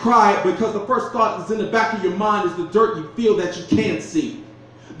over and cry because the first thought that's in the back of your mind is the dirt you feel that you can't see.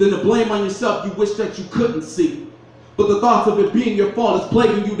 Then the blame on yourself you wish that you couldn't see. But the thoughts of it being your fault is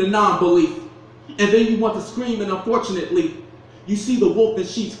plaguing you to non-belief. And then you want to scream, and unfortunately, you see the wolf in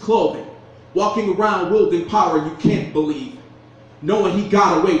sheep's clothing, walking around wielding power you can't believe, knowing he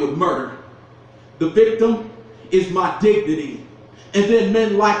got away with murder. The victim is my dignity. And then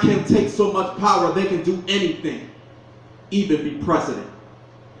men like him take so much power they can do anything, even be president.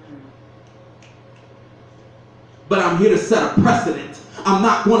 But I'm here to set a precedent. I'm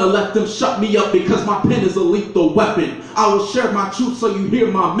not going to let them shut me up because my pen is a lethal weapon. I will share my truth so you hear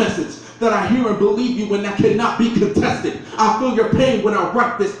my message, that I hear and believe you when that cannot be contested. I feel your pain when I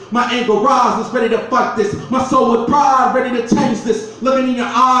write this. My anger rises, ready to fight this. My soul with pride, ready to change this. Looking in your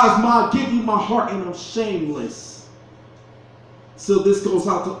eyes, Ma, I give you my heart and I'm shameless. So this goes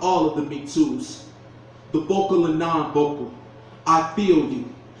out to all of the Me Too's, the vocal and non-vocal. I feel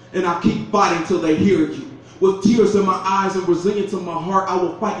you, and I keep fighting till they hear you. With tears in my eyes and resilience in my heart, I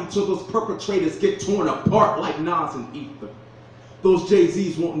will fight until those perpetrators get torn apart like Nas and Ether. Those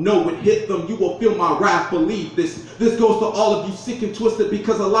Jay-Z's won't know what hit them. You will feel my wrath, believe this. This goes to all of you sick and twisted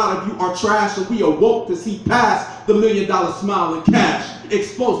because a lot of you are trash, and we awoke to see past the $1 million smile and cash,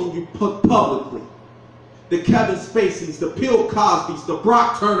 exposing you publicly. The Kevin Spaceys, the Bill Cosbys, the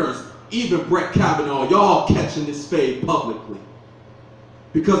Brock Turners, even Brett Kavanaugh, y'all catching this fade publicly.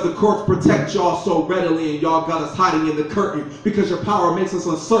 Because the courts protect y'all so readily and y'all got us hiding in the curtain because your power makes us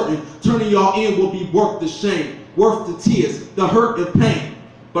uncertain. Turning y'all in will be worth the shame, worth the tears, the hurt and pain.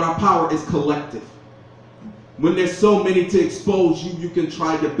 But our power is collective. When there's so many to expose you, you can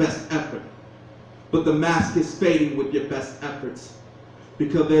try your best effort. But the mask is fading with your best efforts.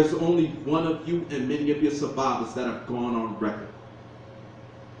 Because there's only one of you and many of your survivors that have gone on record.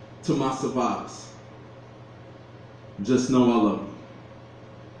 To my survivors, just know I love you.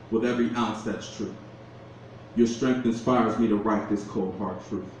 With every ounce that's true. Your strength inspires me to write this cold hard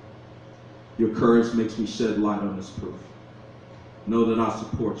truth. Your courage makes me shed light on this proof. Know that I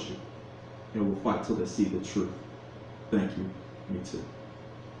support you and will fight till they see the truth. Thank you. Me too.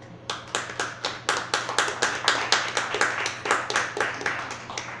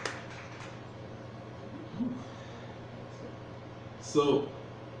 So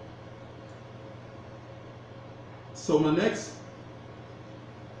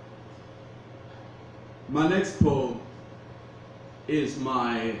my next poem is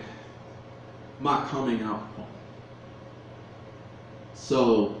my coming out poem.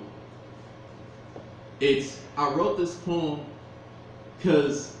 So I wrote this poem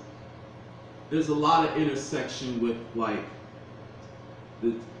because there's a lot of intersection with like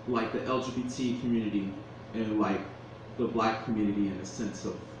the LGBT community and like the black community in a sense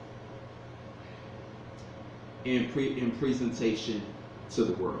of in presentation to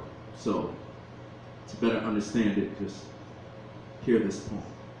the world. So to better understand it, just hear this poem.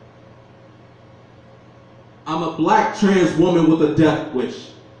 I'm a black trans woman with a death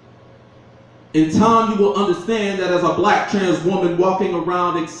wish. In time, you will understand that as a black trans woman walking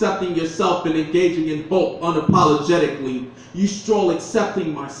around accepting yourself and engaging in hope unapologetically, you stroll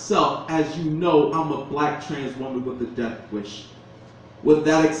accepting myself. As you know, I'm a black trans woman with a death wish. With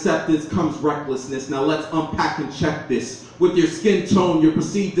that acceptance comes recklessness. Now let's unpack and check this. With your skin tone, you're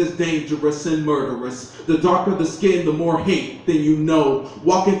perceived as dangerous and murderous. The darker the skin, the more hate than you know.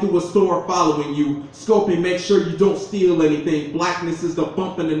 Walking through a store following you, scoping, make sure you don't steal anything. Blackness is the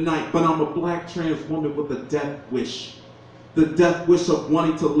bump in the night, but I'm a black trans woman with a death wish. The death wish of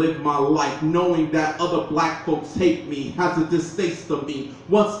wanting to live my life, knowing that other black folks hate me, has a distaste of me,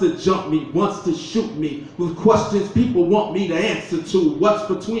 wants to jump me, wants to shoot me, with questions people want me to answer to.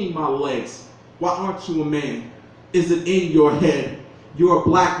 What's between my legs? Why aren't you a man? Is it in your head? You're a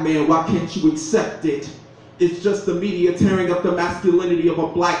black man, why can't you accept it? It's just the media tearing up the masculinity of a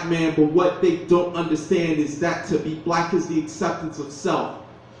black man, but what they don't understand is that to be black is the acceptance of self.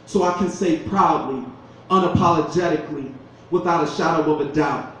 So I can say proudly, unapologetically, without a shadow of a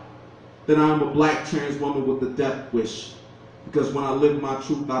doubt, that I am a black trans woman with a death wish. Because when I live my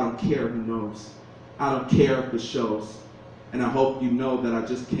truth, I don't care who knows. I don't care if it shows. And I hope you know that I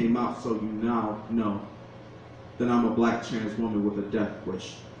just came out so you now know that I'm a black trans woman with a death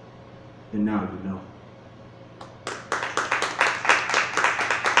wish. And now you know.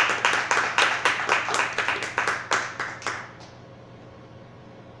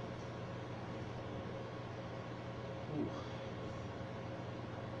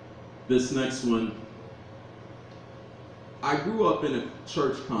 This next one, I grew up in a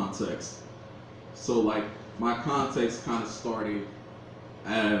church context. So like my context kind of started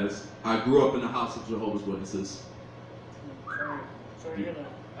as I grew up in the house of Jehovah's Witnesses. Sorry to hear that.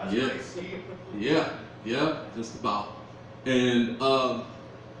 That's Yeah. pretty steep. Yeah, just about. And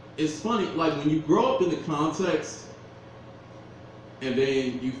it's funny, like when you grow up in the context and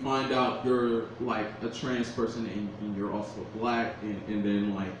then you find out you're like a trans person and you're also black and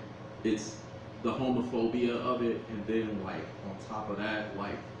then like it's the homophobia of it, and then like on top of that,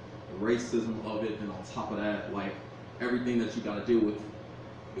 like the racism of it, and on top of that, like everything that you got to deal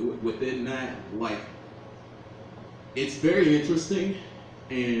with within that, like it's very interesting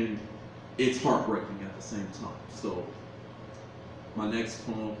and it's heartbreaking at the same time. So my next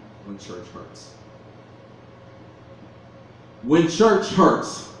poem, When Church Hurts. When church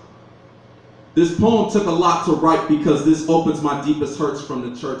hurts. This poem took a lot to write because this opens my deepest hurts from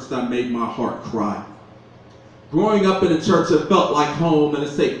the church that made my heart cry. Growing up in a church, it felt like home and a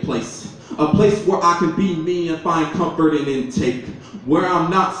safe place. A place where I can be me and find comfort and intake. Where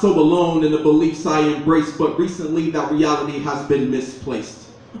I'm not so alone in the beliefs I embrace, but recently that reality has been misplaced.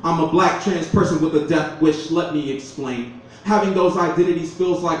 I'm a black trans person with a death wish, let me explain. Having those identities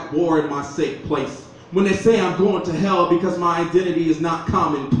feels like war in my safe place. When they say I'm going to hell because my identity is not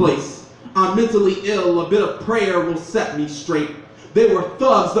commonplace. I'm mentally ill, a bit of prayer will set me straight. They were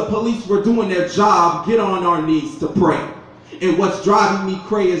thugs, the police were doing their job, get on our knees to pray. And what's driving me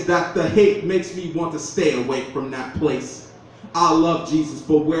crazy is that the hate makes me want to stay away from that place. I love Jesus,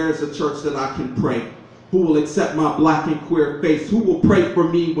 but where is a church that I can pray? Who will accept my black and queer face? Who will pray for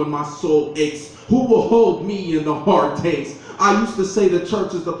me when my soul aches? Who will hold me in the hard days? I used to say the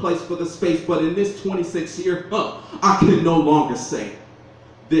church is the place for the space, but in this 26 year, I can no longer say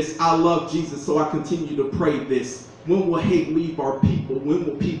this. I love Jesus, so I continue to pray this. When will hate leave our people? When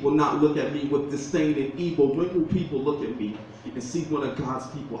will people not look at me with disdain and evil? When will people look at me and see one of God's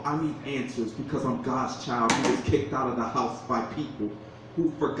people? I need answers because I'm God's child who was kicked out of the house by people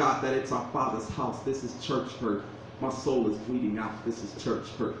who forgot that it's our Father's house. This is church hurt. My soul is bleeding out. This is church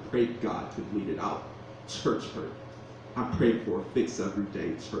hurt. Pray God to bleed it out. Church hurt. I pray for a fix every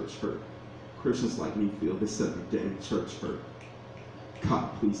day. Church hurt. Christians like me feel this every day in church hurt. God,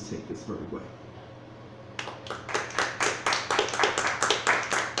 please take this hurt away.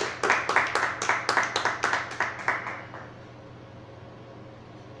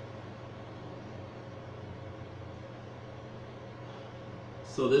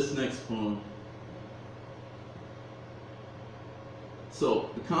 So this next poem. So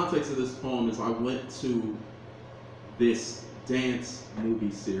the context of this poem is I went to this dance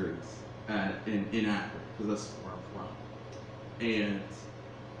movie series in Africa, because that's where I'm from. And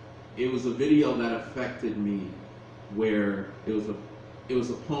it was a video that affected me, where it was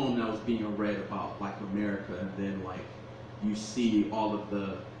a poem that was being read about like America, and then like you see all of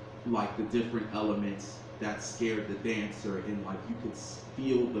the different elements that scared the dancer, and like you could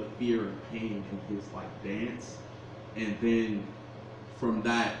feel the fear and pain in his like dance. And then from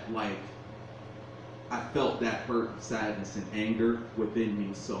that, like I felt that hurt, sadness, and anger within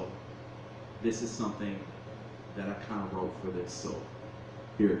me. So this is something that I kind of wrote for this. So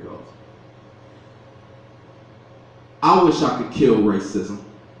here it goes. I wish I could kill racism.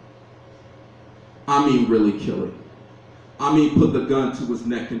 I mean really kill it. I mean put the gun to his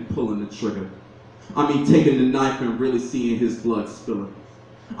neck and pulling the trigger. I mean taking the knife and really seeing his blood spilling.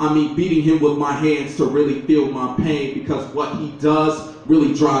 I mean beating him with my hands to really feel my pain, because what he does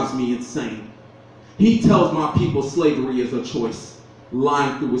really drives me insane. He tells my people slavery is a choice,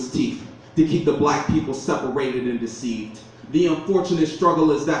 lying through his teeth to keep the black people separated and deceived. The unfortunate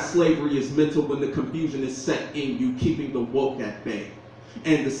struggle is that slavery is mental when the confusion is set in you, keeping the woke at bay.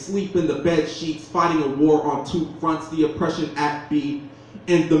 And the sleep in the bed sheets, fighting a war on two fronts, the oppression at B,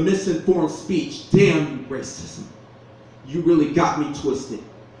 and the misinformed speech. Damn you, racism. You really got me twisted.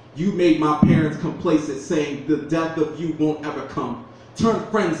 You made my parents complacent, saying the death of you won't ever come. Turn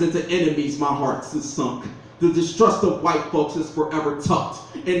friends into enemies, my heart is sunk. The distrust of white folks is forever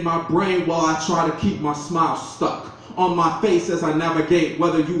tucked in my brain while I try to keep my smile stuck on my face as I navigate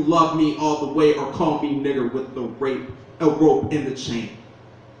whether you love me all the way or call me nigger with the rope in the chain.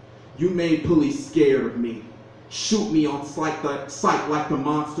 You made police scared of me. Shoot me on sight like the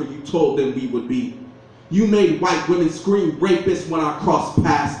monster you told them we would be. You made white women scream rapists when I crossed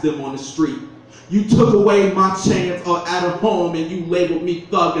past them on the street. You took away my chance at a home and you labeled me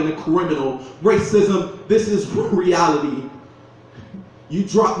thug and a criminal. Racism, this is reality. You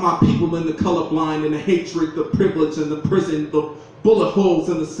dropped my people in the colorblind and the hatred, the privilege and the prison, the bullet holes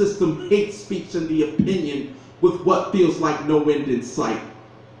in the system, hate speech and the opinion with what feels like no end in sight.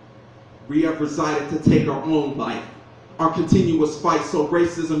 We have decided to take our own life, our continuous fight, so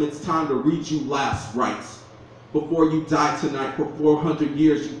racism, it's time to read you last rites. Before you died tonight, for 400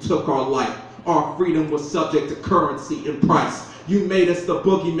 years you took our life. Our freedom was subject to currency and price. You made us the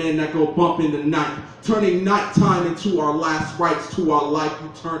boogeyman that go bump in the night, turning nighttime into our last rites to our life.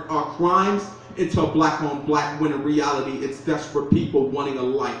 You turned our crimes into black on black, when in reality it's desperate people wanting a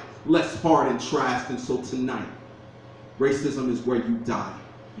life less hard and trashed. And so tonight, racism is where you die.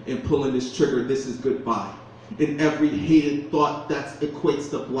 In pulling this trigger, this is goodbye. In every hated thought that equates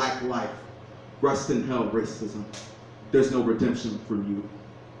to black life, rest in hell, racism. There's no redemption for you.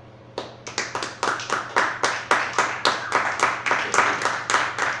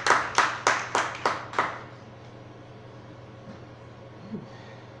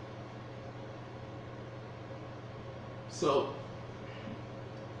 So,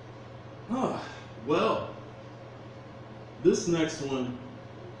 well, this next one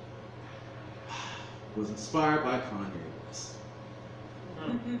was inspired by Kanye West.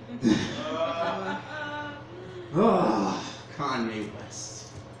 Kanye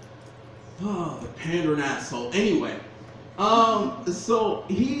West. The pandering asshole. Anyway, so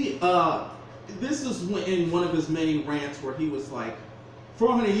he, this is in one of his many rants where he was like,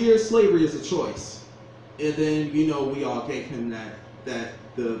 400 years slavery is a choice. And then, you know, we all gave him that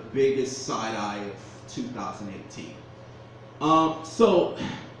the biggest side eye of 2018. So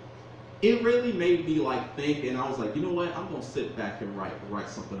it really made me like think, and I was like, you know what? I'm gonna sit back and write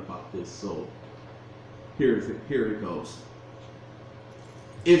something about this. So here it goes.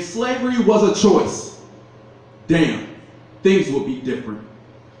 If slavery was a choice, damn, things would be different.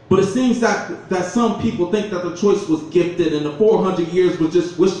 But it seems that some people think that the choice was gifted and the 400 years was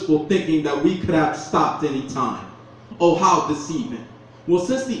just wishful thinking that we could have stopped any time. Oh, how deceiving. Well,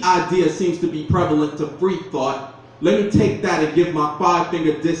 since the idea seems to be prevalent to free thought, let me take that and give my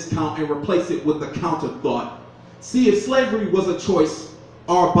 5-finger discount and replace it with a counter thought. See, if slavery was a choice,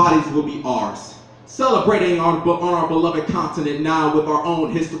 our bodies will be ours. Celebrating on our beloved continent now with our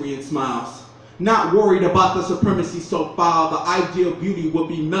own history and smiles. Not worried about the supremacy so foul, the ideal beauty would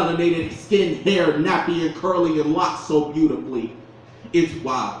be melanated skin, hair, nappy and curly and locked so beautifully. It's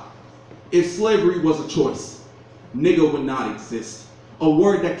wild. If slavery was a choice, nigga would not exist. A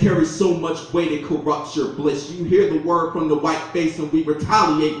word that carries so much weight it corrupts your bliss. You hear the word from the white face and we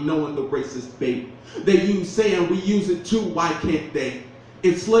retaliate knowing the racist bait. They use saying we use it too, why can't they?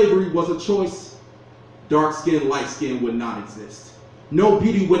 If slavery was a choice, dark skin, light skin would not exist. No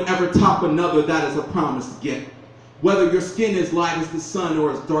beauty would ever top another, that is a promised gift. Whether your skin is light as the sun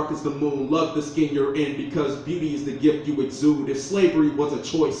or as dark as the moon, love the skin you're in because beauty is the gift you exude. If slavery was a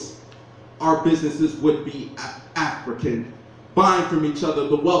choice, our businesses would be African. Buying from each other,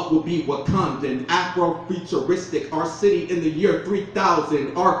 the wealth will be Wakandan, Afro-futuristic, our city in the year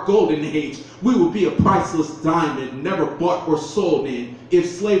 3000, our golden age. We will be a priceless diamond, never bought or sold in. If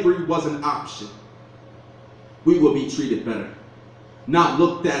slavery was an option, we will be treated better. Not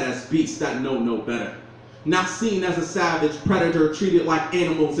looked at as beasts that know no better. Not seen as a savage predator, treated like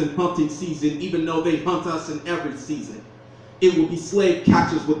animals in hunting season, even though they hunt us in every season. It will be slave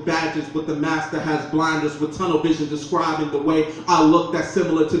catchers with badges, but the master has blinders with tunnel vision describing the way I look that's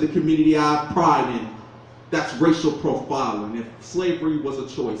similar to the community I have pride in. That's racial profiling. If slavery was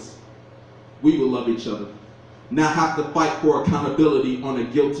a choice, we will love each other. Not have to fight for accountability on a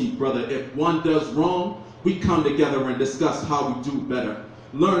guilty brother. If one does wrong, we come together and discuss how we do better.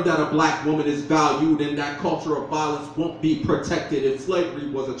 Learn that a black woman is valued and that culture of violence won't be protected. If slavery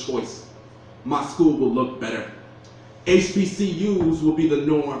was a choice, my school will look better. HBCUs will be the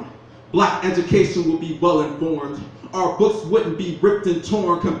norm. Black education will be well informed. Our books wouldn't be ripped and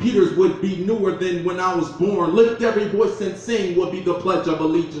torn. Computers would be newer than when I was born. Lift every voice and sing would be the pledge of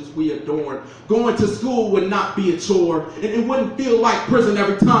allegiance we adorn. Going to school would not be a chore. And it wouldn't feel like prison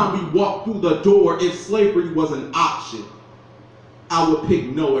every time we walk through the door. If slavery was an option, I would pick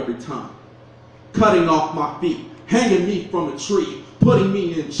no every time. Cutting off my feet, hanging me from a tree, putting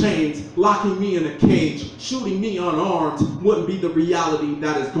me in chains, locking me in a cage, shooting me unarmed wouldn't be the reality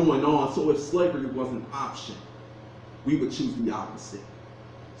that is going on. So if slavery was an option, we would choose the opposite.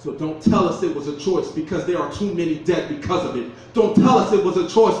 So don't tell us it was a choice because there are too many dead because of it. Don't tell us it was a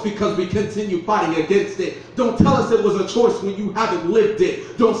choice because we continue fighting against it. Don't tell us it was a choice when you haven't lived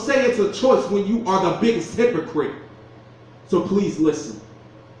it. Don't say it's a choice when you are the biggest hypocrite. So please listen.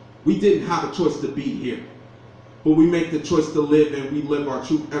 We didn't have a choice to be here. But we make the choice to live, and we live our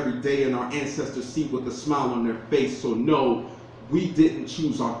truth every day, and our ancestors see with a smile on their face. So no, we didn't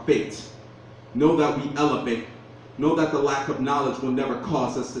choose our fate. Know that we elevate. Know that the lack of knowledge will never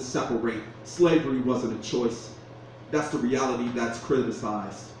cause us to separate. Slavery wasn't a choice. That's the reality that's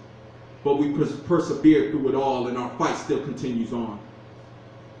criticized. But we persevered through it all, and our fight still continues on.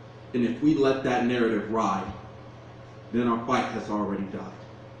 And if we let that narrative ride, then our fight has already died.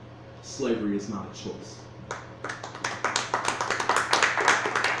 Slavery is not a choice.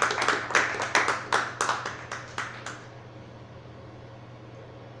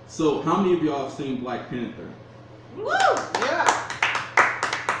 So, how many of y'all have seen Black Panther? Woo! Yeah.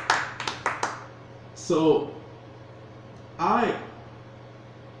 So, I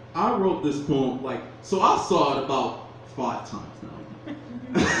wrote this poem, so I saw it about 5 times now.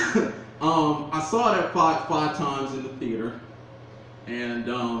 I saw it at five times in the theater, and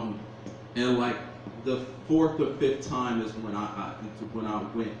like the 4th or 5th time is when I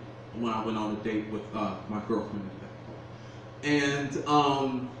went on a date with my girlfriend at that point.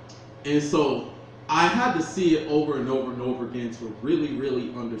 And so I had to see it over and over and over again to really,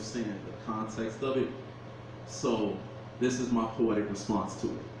 really understand the context of it. So this is my poetic response to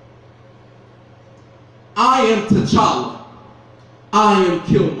it. I am T'Challa. I am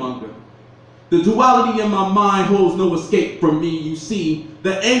Killmonger. The duality in my mind holds no escape from me. You see,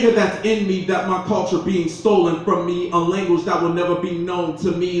 the anger that's in me, that my culture being stolen from me, a language that will never be known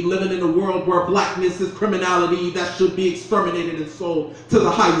to me, living in a world where blackness is criminality that should be exterminated and sold to the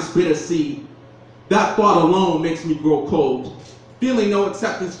highest bidder seed. That thought alone makes me grow cold, feeling no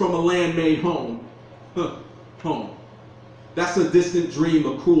acceptance from a land made home. Home. That's a distant dream,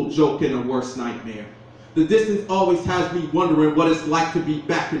 a cruel joke, and a worse nightmare. The distance always has me wondering what it's like to be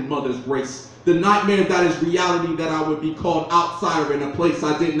back in mother's race. The nightmare that is reality, that I would be called outsider in a place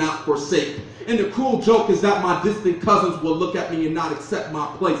I did not forsake. And the cruel joke is that my distant cousins will look at me and not accept my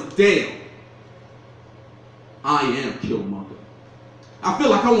place. Damn. I am Killmonger. I feel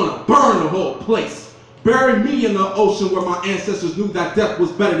like I want to burn the whole place. Bury me in the ocean where my ancestors knew that death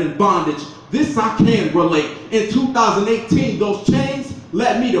was better than bondage. This I can relate. In 2018, those chains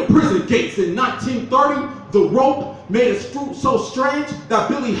led me to prison gates. In 1930, the rope made us fruit so strange that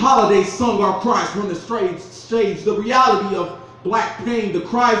Billie Holiday sung our cries from the stage. The reality of black pain, the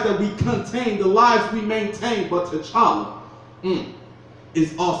cries that we contain, the lives we maintain. But T'Challa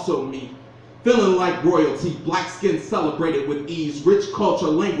is also me. Feeling like royalty, black skin celebrated with ease, rich culture,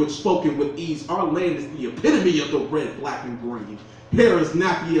 language spoken with ease. Our land is the epitome of the red, black, and green. Hair as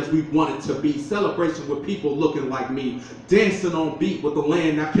nappy as we want it to be. Celebration with people looking like me. Dancing on beat with the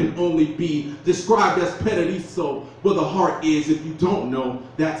land that can only be described as Paradiso, where the heart is. If you don't know,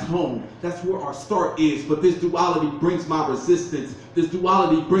 that's home. That's where our start is. But this duality brings my resistance. This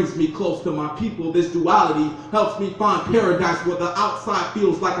duality brings me close to my people. This duality helps me find paradise where the outside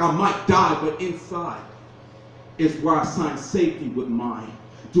feels like I might die, but inside is where I find safety with mine.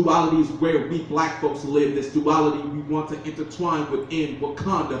 Duality is where we black folks live. This duality we want to intertwine within.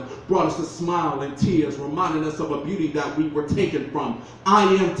 Wakanda brought us a smile and tears, reminding us of a beauty that we were taken from. I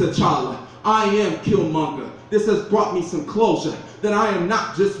am T'Challa. I am Killmonger. This has brought me some closure, that I am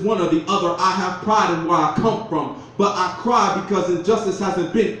not just one or the other. I have pride in where I come from, but I cry because injustice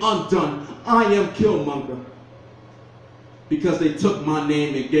hasn't been undone. I am Killmonger. Because they took my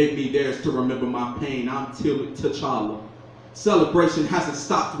name and gave me theirs to remember my pain. I'm T'Challa. Celebration hasn't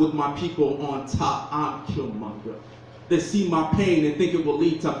stopped with my people on top. I'm Killmonger. They see my pain and think it will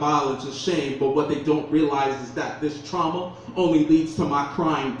lead to violence or shame, but what they don't realize is that this trauma only leads to my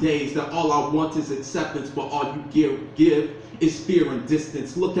crying days, that all I want is acceptance, but all you give is fear and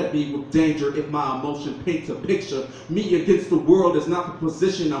distance. Look at me with danger if my emotion paints a picture. Me against the world is not the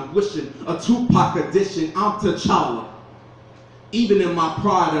position I'm wishing. A Tupac edition, I'm T'Challa. Even in my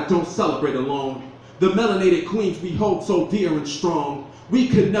pride, I don't celebrate alone. The melanated queens we hold so dear and strong. We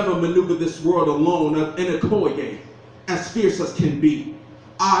could never maneuver this world alone. In Okoye, as fierce as can be.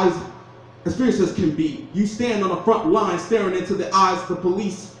 Eyes as fierce as can be. You stand on the front line staring into the eyes of the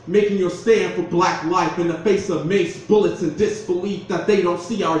police, making your stand for black life in the face of mace, bullets, and disbelief that they don't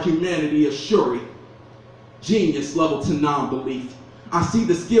see our humanity as Shuri. Genius level to non-belief. I see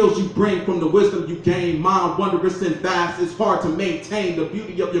the skills you bring from the wisdom you gain. Mind wondrous and vast, it's hard to maintain the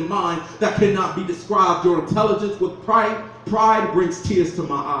beauty of your mind that cannot be described. Your intelligence with pride brings tears to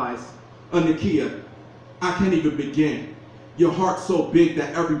my eyes. Nakia, I can't even begin. Your heart so big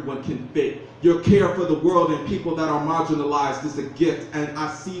that everyone can fit. Your care for the world and people that are marginalized is a gift, and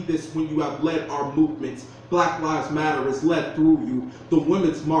I see this when you have led our movements. Black Lives Matter is led through you. The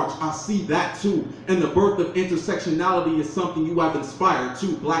Women's March, I see that too. And the birth of intersectionality is something you have inspired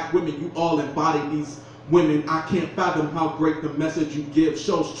too. Black women, you all embody these women. I can't fathom how great the message you give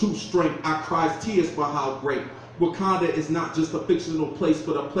shows true strength. I cry tears for how great. Wakanda is not just a fictional place,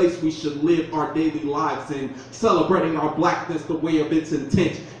 but a place we should live our daily lives in, celebrating our blackness the way of its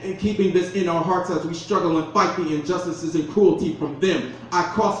intent, and keeping this in our hearts as we struggle and fight the injustices and cruelty from them. I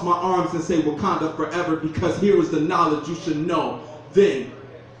cross my arms and say Wakanda forever, because here is the knowledge you should know then,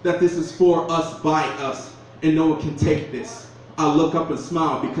 that this is for us, by us, and no one can take this. I look up and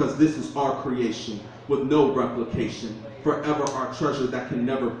smile because this is our creation, with no replication, forever our treasure that can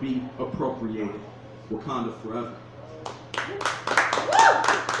never be appropriated. Wakanda forever.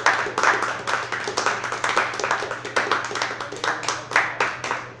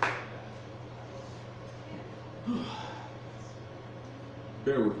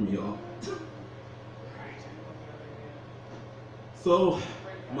 Bear with me, y'all. So,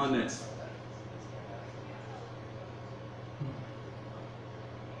 my next.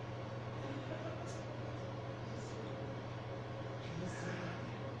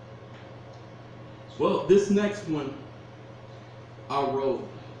 Well, this next one I wrote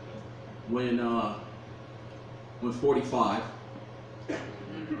when 45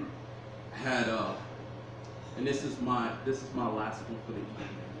 had and this is my last one for the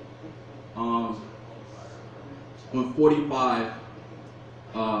evening. When 45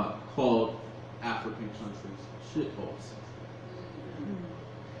 called African countries shitholes,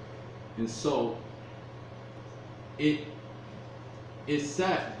 and so it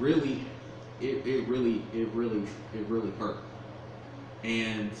sat really. It really hurt,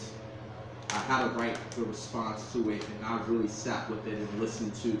 and I had to write the response to it, and I really sat with it and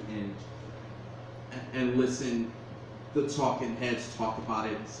listened to and listened the talking heads talk about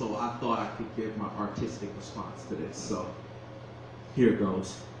it. So I thought I could give my artistic response to this. So here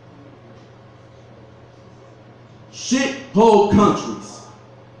goes. Shithole countries.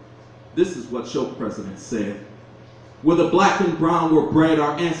 This is what your president said. Where the black and brown were bred,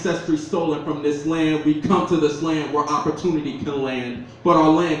 our ancestry stolen from this land, we come to this land where opportunity can land, but our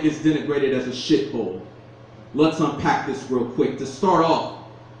land gets denigrated as a shithole. Let's unpack this real quick. To start off,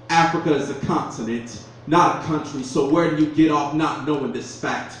 Africa is a continent, not a country, so where do you get off not knowing this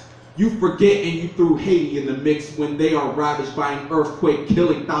fact? You forget and you threw Haiti in the mix when they are ravaged by an earthquake,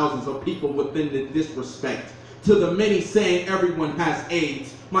 killing thousands of people within the disrespect. To the many saying everyone has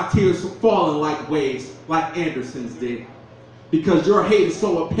AIDS, my tears are falling like waves, like Anderson's did. Because your hate is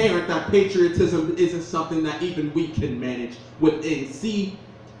so apparent that patriotism isn't something that even we can manage within. See,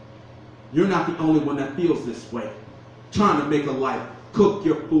 you're not the only one that feels this way. Trying to make a life, cook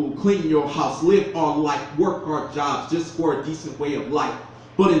your food, clean your house, live our life, work our jobs just for a decent way of life.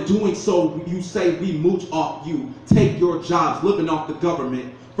 But in doing so, you say we mooch off you, take your jobs, living off the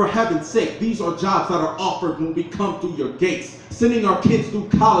government. For heaven's sake, these are jobs that are offered when we come through your gates. Sending our kids through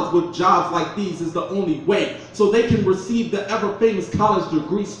college with jobs like these is the only way, so they can receive the ever-famous college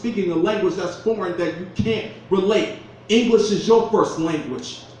degree speaking a language that's foreign that you can't relate. English is your first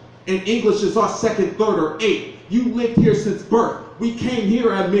language, and English is our second, third, or eighth. You lived here since birth. We came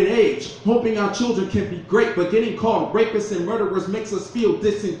here at mid-age, hoping our children can be great, but getting called rapists and murderers makes us feel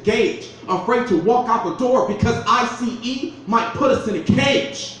disengaged, afraid to walk out the door because ICE might put us in a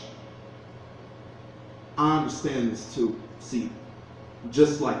cage. I understand this too. See,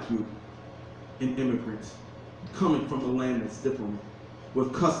 just like you, an immigrant, coming from a land that's different,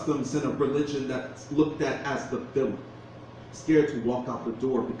 with customs and a religion that's looked at as the villain, scared to walk out the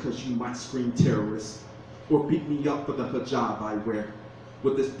door because you might scream terrorist, or beat me up for the hijab I wear,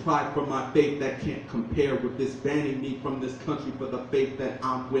 with this pride for my faith that can't compare, with this banning me from this country for the faith that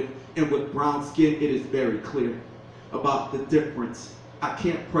I'm with, and with brown skin it is very clear about the difference. I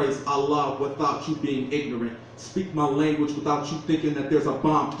can't praise Allah without you being ignorant, speak my language without you thinking that there's a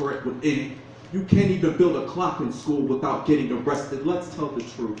bomb threat within it. You can't even build a clock in school without getting arrested. Let's tell the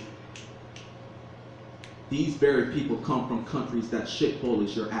truth. These very people come from countries that shithole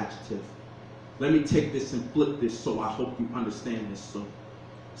is your adjective. Let me take this and flip this so I hope you understand this. So,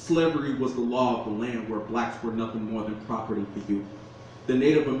 slavery was the law of the land where blacks were nothing more than property for you. The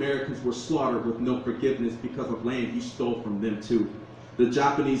Native Americans were slaughtered with no forgiveness because of land you stole from them too. The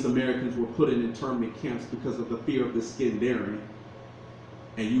Japanese Americans were put in internment camps because of the fear of the skin they're in.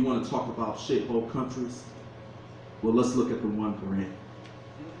 And you want to talk about shithole countries? Well, let's look at the one we're in.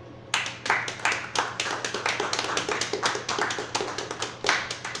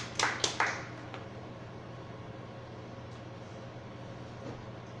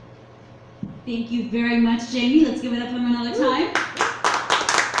 Thank you very much, Jamie. Let's give it up for him another time.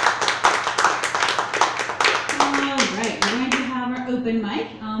 All right, we're going to have our open mic.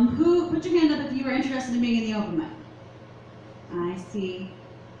 Put your hand up if you were interested in being in the open mic. I see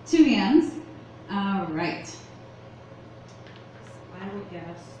 2 hands. All right. So I will get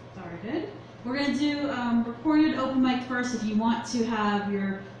us started. We're going to do recorded open mic first. If you want to have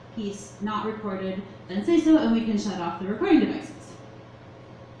your piece not recorded, then say so, and we can shut off the recording devices.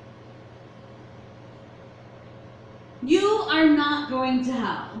 You are not going to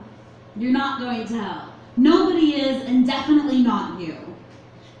hell. You're not going to hell. Nobody is, and definitely not you.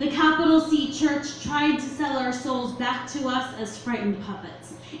 The capital C Church tried to sell our souls back to us as frightened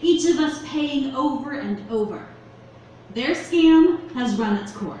puppets, each of us paying over and over. Their scam has run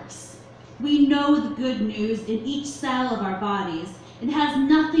its course. We know the good news in each cell of our bodies. It has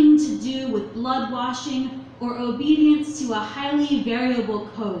nothing to do with blood washing or obedience to a highly variable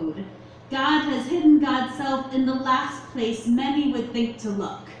code. God has hidden God's self in the last place many would think to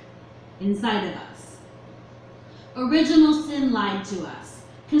look, inside of us. Original sin lied to us,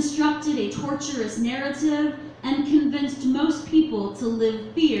 constructed a torturous narrative, and convinced most people to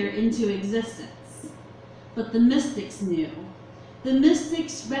live fear into existence. But the mystics knew. The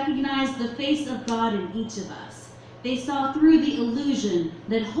mystics recognized the face of God in each of us. They saw through the illusion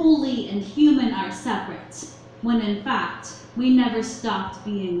that holy and human are separate, when in fact, we never stopped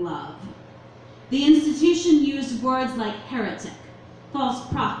being love. The institution used words like heretic, false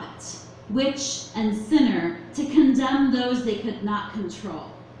prophet, witch, and sinner to condemn those they could not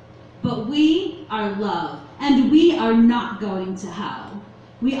control. But we are love, and we are not going to hell.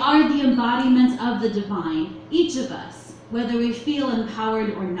 We are the embodiment of the divine, each of us, whether we feel empowered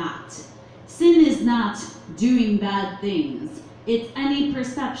or not. Sin is not doing bad things. It's any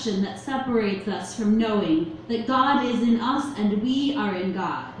perception that separates us from knowing that God is in us and we are in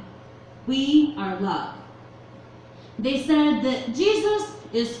God. We are love. They said that Jesus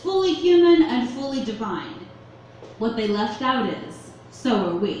is fully human and fully divine. What they left out is,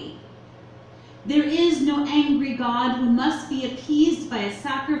 so are we. There is no angry God who must be appeased by a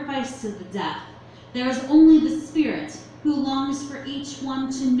sacrifice to the death. There is only the Spirit who longs for each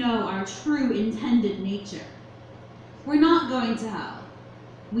one to know our true intended nature. We're not going to hell.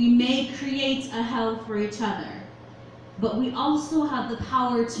 We may create a hell for each other, but we also have the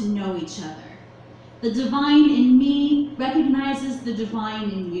power to know each other. The divine in me recognizes the divine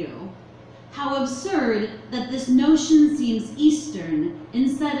in you. How absurd that this notion seems Eastern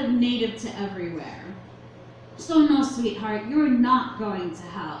instead of native to everywhere. So no, sweetheart, you're not going to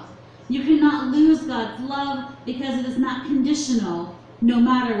hell. You cannot lose God's love because it is not conditional, no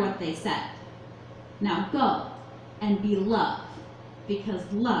matter what they said. Now go and be love, because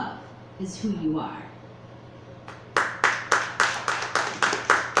love is who you are.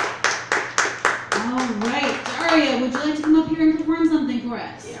 All right, Daria, would you like to come up here and perform something for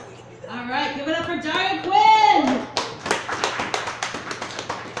us? Yeah, we can do that. All right, give it up for Daria Quinn!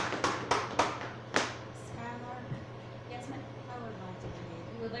 Skylar. Yes, ma'am. I would like to read.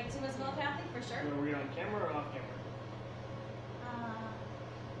 You would like to as well, Kathy? For sure. So are we on camera or off camera?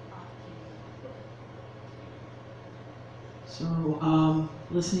 So,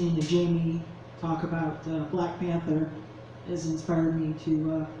 listening to Jamie talk about Black Panther has inspired me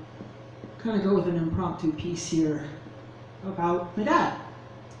to kind of go with an impromptu piece here about my dad.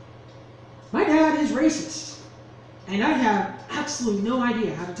 My dad is racist, and I have absolutely no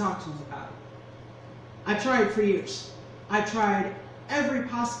idea how to talk to him about it. I've tried for years. I've tried every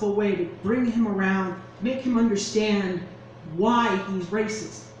possible way to bring him around, make him understand why he's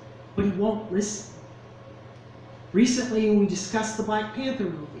racist, but he won't listen. Recently, we discussed the Black Panther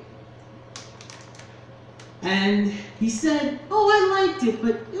movie. And he said, oh, I liked it,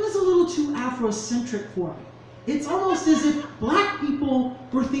 but it was a little too Afrocentric for me. It's almost as if black people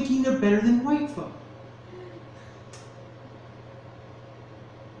were thinking they're better than white folk.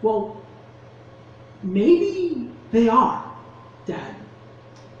 Well, maybe they are, Dad.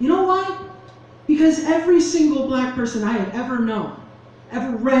 You know why? Because every single black person I have ever known,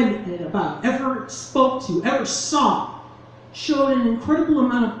 ever read about, ever spoke to, ever saw, showed an incredible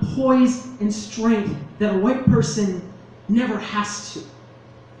amount of poise and strength that a white person never has to.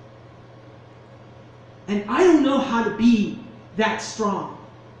 And I don't know how to be that strong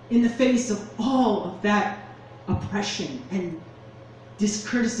in the face of all of that oppression and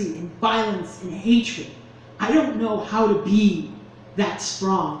discourtesy and violence and hatred. I don't know how to be that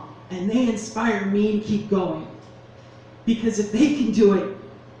strong, and they inspire me to keep going. Because if they can do it,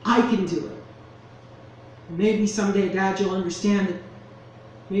 I can do it. Maybe someday, Dad, you'll understand that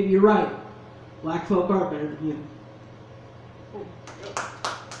maybe you're right. Black folk are better than you.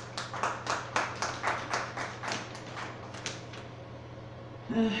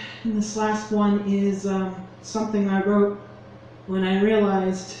 And this last one is something I wrote when I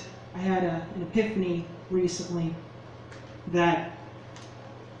realized I had an epiphany recently that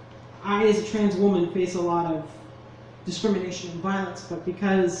I, as a trans woman, face a lot of discrimination and violence, but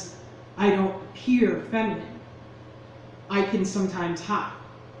because I don't appear feminine, I can sometimes hide.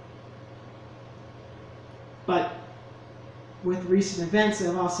 But with recent events,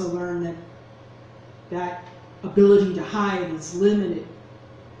 I've also learned that that ability to hide is limited,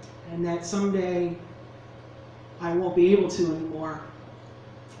 and that someday I won't be able to anymore.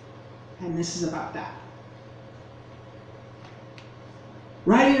 And this is about that.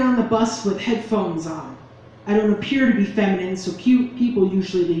 Riding on the bus with headphones on. I don't appear to be feminine, so cute people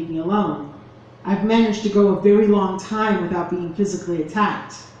usually leave me alone. I've managed to go a very long time without being physically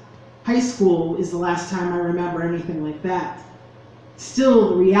attacked. High school is the last time I remember anything like that. Still,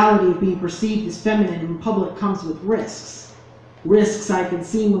 the reality of being perceived as feminine in public comes with risks. Risks I can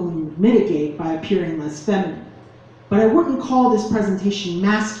seemingly mitigate by appearing less feminine. But I wouldn't call this presentation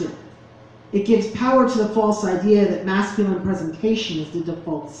masculine. It gives power to the false idea that masculine presentation is the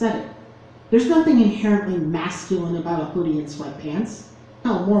default setting. There's nothing inherently masculine about a hoodie and sweatpants.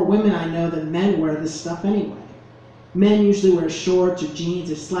 Hell, more women I know than men wear this stuff anyway. Men usually wear shorts or jeans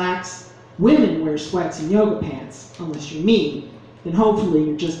or slacks. Women wear sweats and yoga pants. Unless you're me, then hopefully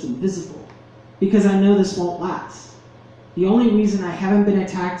you're just invisible. Because I know this won't last. The only reason I haven't been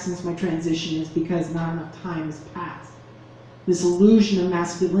attacked since my transition is because not enough time has passed. This illusion of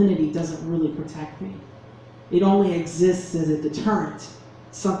masculinity doesn't really protect me. It only exists as a deterrent,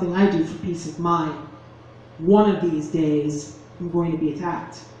 something I do for peace of mind. One of these days, I'm going to be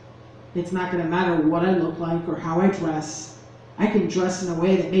attacked. It's not going to matter what I look like or how I dress. I can dress in a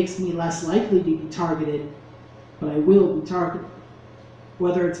way that makes me less likely to be targeted, but I will be targeted.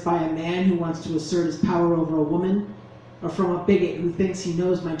 Whether it's by a man who wants to assert his power over a woman, or from a bigot who thinks he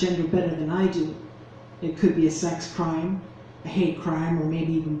knows my gender better than I do. It could be a sex crime, a hate crime, or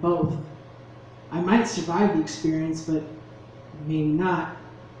maybe even both. I might survive the experience, but maybe not.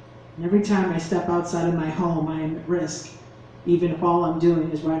 And every time I step outside of my home, I am at risk, even if all I'm doing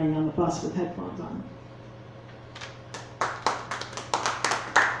is riding on the bus with headphones on.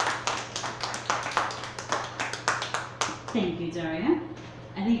 Thank you, Daria.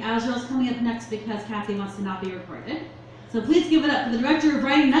 I think Azrael's coming up next because Kathy wants to not be recorded. So please give it up for the director of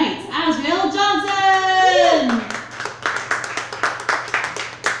Writing Nights, Azrael Johnson!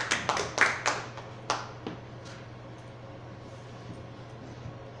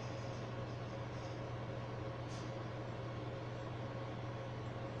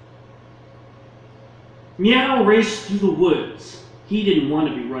 Meow raced through the woods. He didn't want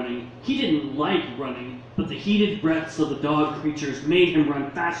to be running. He didn't like running, but the heated breaths of the dog creatures made him run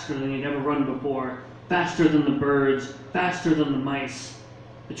faster than he'd ever run before, faster than the birds, faster than the mice.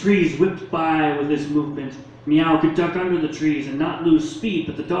 The trees whipped by with his movement. Meow could duck under the trees and not lose speed,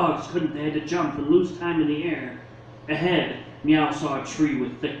 but the dogs couldn't. They had to jump and lose time in the air. Ahead, Meow saw a tree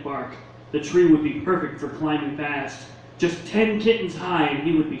with thick bark. The tree would be perfect for climbing fast. Just 10 kittens high and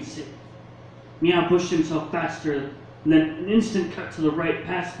he would be safe. Meow pushed himself faster, and then an instant cut to the right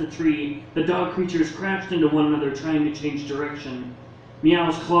past the tree. The dog creatures crashed into one another, trying to change direction.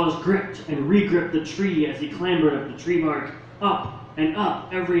 Meow's claws gripped and re-gripped the tree as he clambered up the tree bark. Up and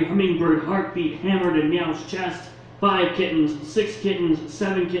up, every hummingbird heartbeat hammered in Meow's chest. 5 kittens, 6 kittens,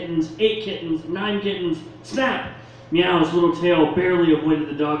 7 kittens, 8 kittens, 9 kittens. Snap! Meow's little tail barely avoided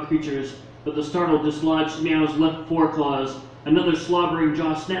the dog creatures, but the startle dislodged Meow's left foreclaws. Another slobbering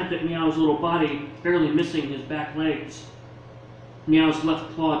jaw snapped at Meow's little body, barely missing his back legs. Meow's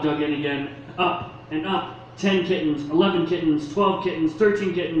left claw dug in again. Up and up. 10 kittens, 11 kittens, 12 kittens,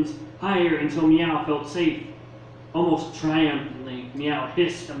 13 kittens, higher until Meow felt safe. Almost triumphantly, Meow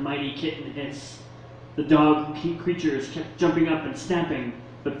hissed a mighty kitten hiss. The dog creatures kept jumping up and snapping,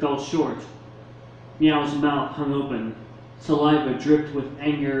 but fell short. Meow's mouth hung open. Saliva dripped with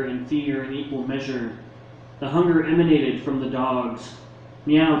anger and fear in equal measure. The hunger emanated from the dogs.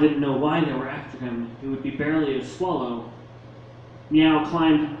 Meow didn't know why they were after him. It would be barely a swallow. Meow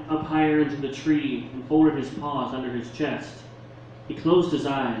climbed up higher into the tree and folded his paws under his chest. He closed his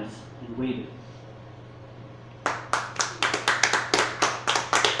eyes and waited.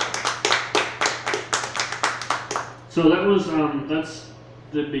 So that was, that's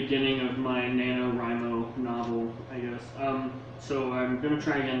the beginning of my NaNoWriMo novel, I guess. So I'm going to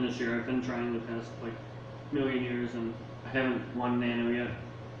try again this year. I've been trying the past, million years, and I haven't won Nano yet.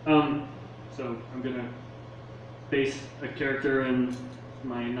 So I'm going to base a character in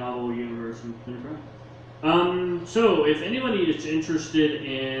my novel universe and finish it. So if anybody is interested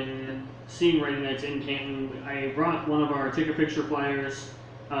in seeing Writing Nights in Canton, I brought one of our take-a-picture flyers.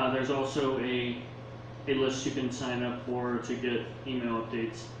 There's also a list you can sign up for to get email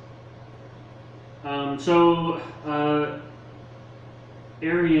updates.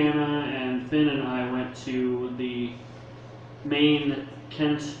 Ariana and Finn and I went to the main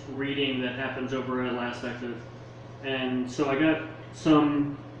Kent reading that happens over at Last Exit, and so I got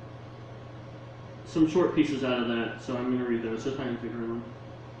some short pieces out of that, so I'm going to read those. Just not going to figure them.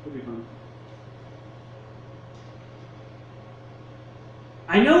 It'll be fun.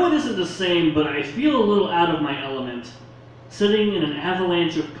 I know it isn't the same, but I feel a little out of my element, sitting in an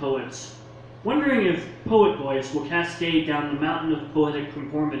avalanche of poets, wondering if poet voice will cascade down the mountain of poetic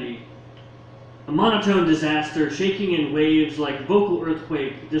conformity. A monotone disaster shaking in waves like vocal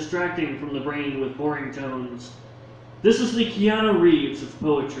earthquake, distracting from the brain with boring tones. This is the Keanu Reeves of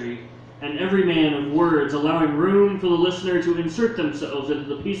poetry, an everyman of words, allowing room for the listener to insert themselves into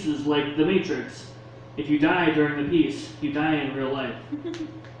the pieces like The Matrix. If you die during the piece, you die in real life.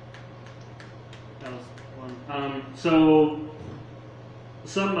 That was one. So,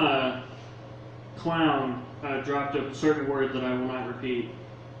 some clown dropped a certain word that I will not repeat,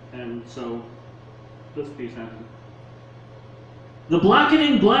 and so this piece happened. The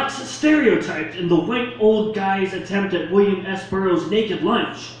blackening blacks stereotyped in the white old guy's attempt at William S. Burroughs' Naked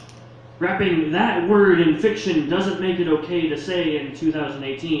Lunch. Wrapping that word in fiction doesn't make it okay to say in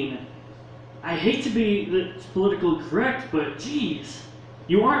 2018. I hate to be this political correct, but geez,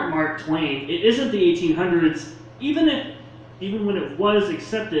 you aren't Mark Twain. It isn't the 1800s. Even when it was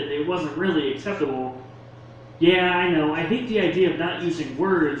accepted, it wasn't really acceptable. Yeah, I know. I hate the idea of not using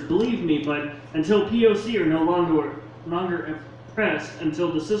words, believe me, but until POC are no longer oppressed,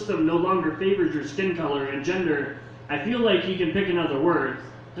 until the system no longer favors your skin color and gender, I feel like you can pick another word.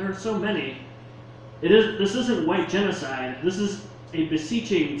 There are so many. This isn't white genocide. This is a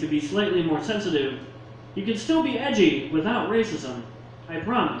beseeching to be slightly more sensitive. You can still be edgy without racism. I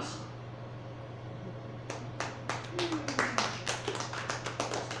promise.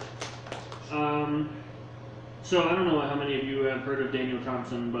 So I don't know how many of you have heard of Daniel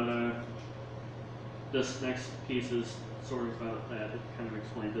Thompson, but this next piece is sort of about that. It kind of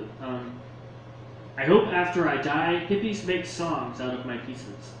explains it. I hope after I die, hippies make songs out of my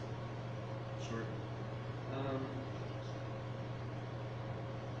pieces. Short.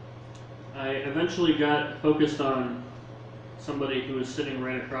 I eventually got focused on somebody who was sitting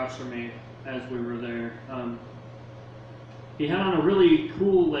right across from me as we were there. He had on a really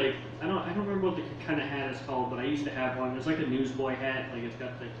cool, I don't remember what the kind of hat is called, but I used to have one. It's like a newsboy hat, it's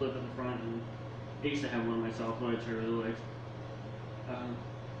got the clip in the front, and I used to have one myself, which I really liked.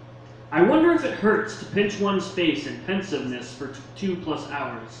 I wonder if it hurts to pinch one's face in pensiveness for 2+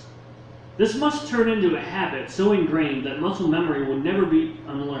 hours. This must turn into a habit so ingrained that muscle memory will never be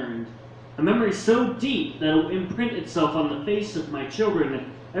unlearned. A memory so deep that it will imprint itself on the face of my children,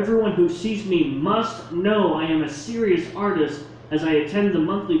 and everyone who sees me must know I am a serious artist as I attend the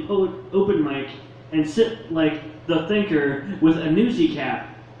monthly poet open mic and sit like the thinker with a newsy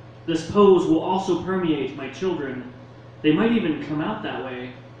cap. This pose will also permeate my children. They might even come out that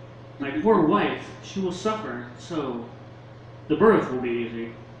way. My poor wife, she will suffer, so the birth will be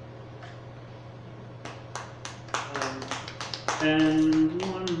easy. And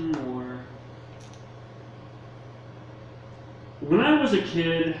one more. When I was a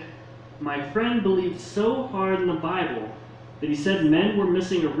kid, my friend believed so hard in the Bible that he said men were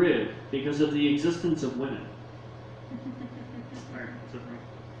missing a rib because of the existence of women. Alright, that's it for me.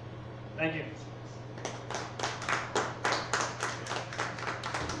 Thank you.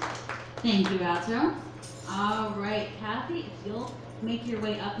 Thank you, Alto. All right, Kathy, if you'll make your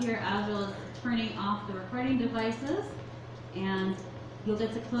way up here as well as turning off the recording devices, and you'll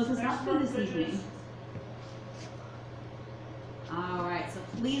get to close us out for this evening. All right, so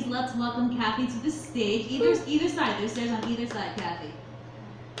please let's welcome Kathy to the stage. Either side. There's stairs on either side, Kathy.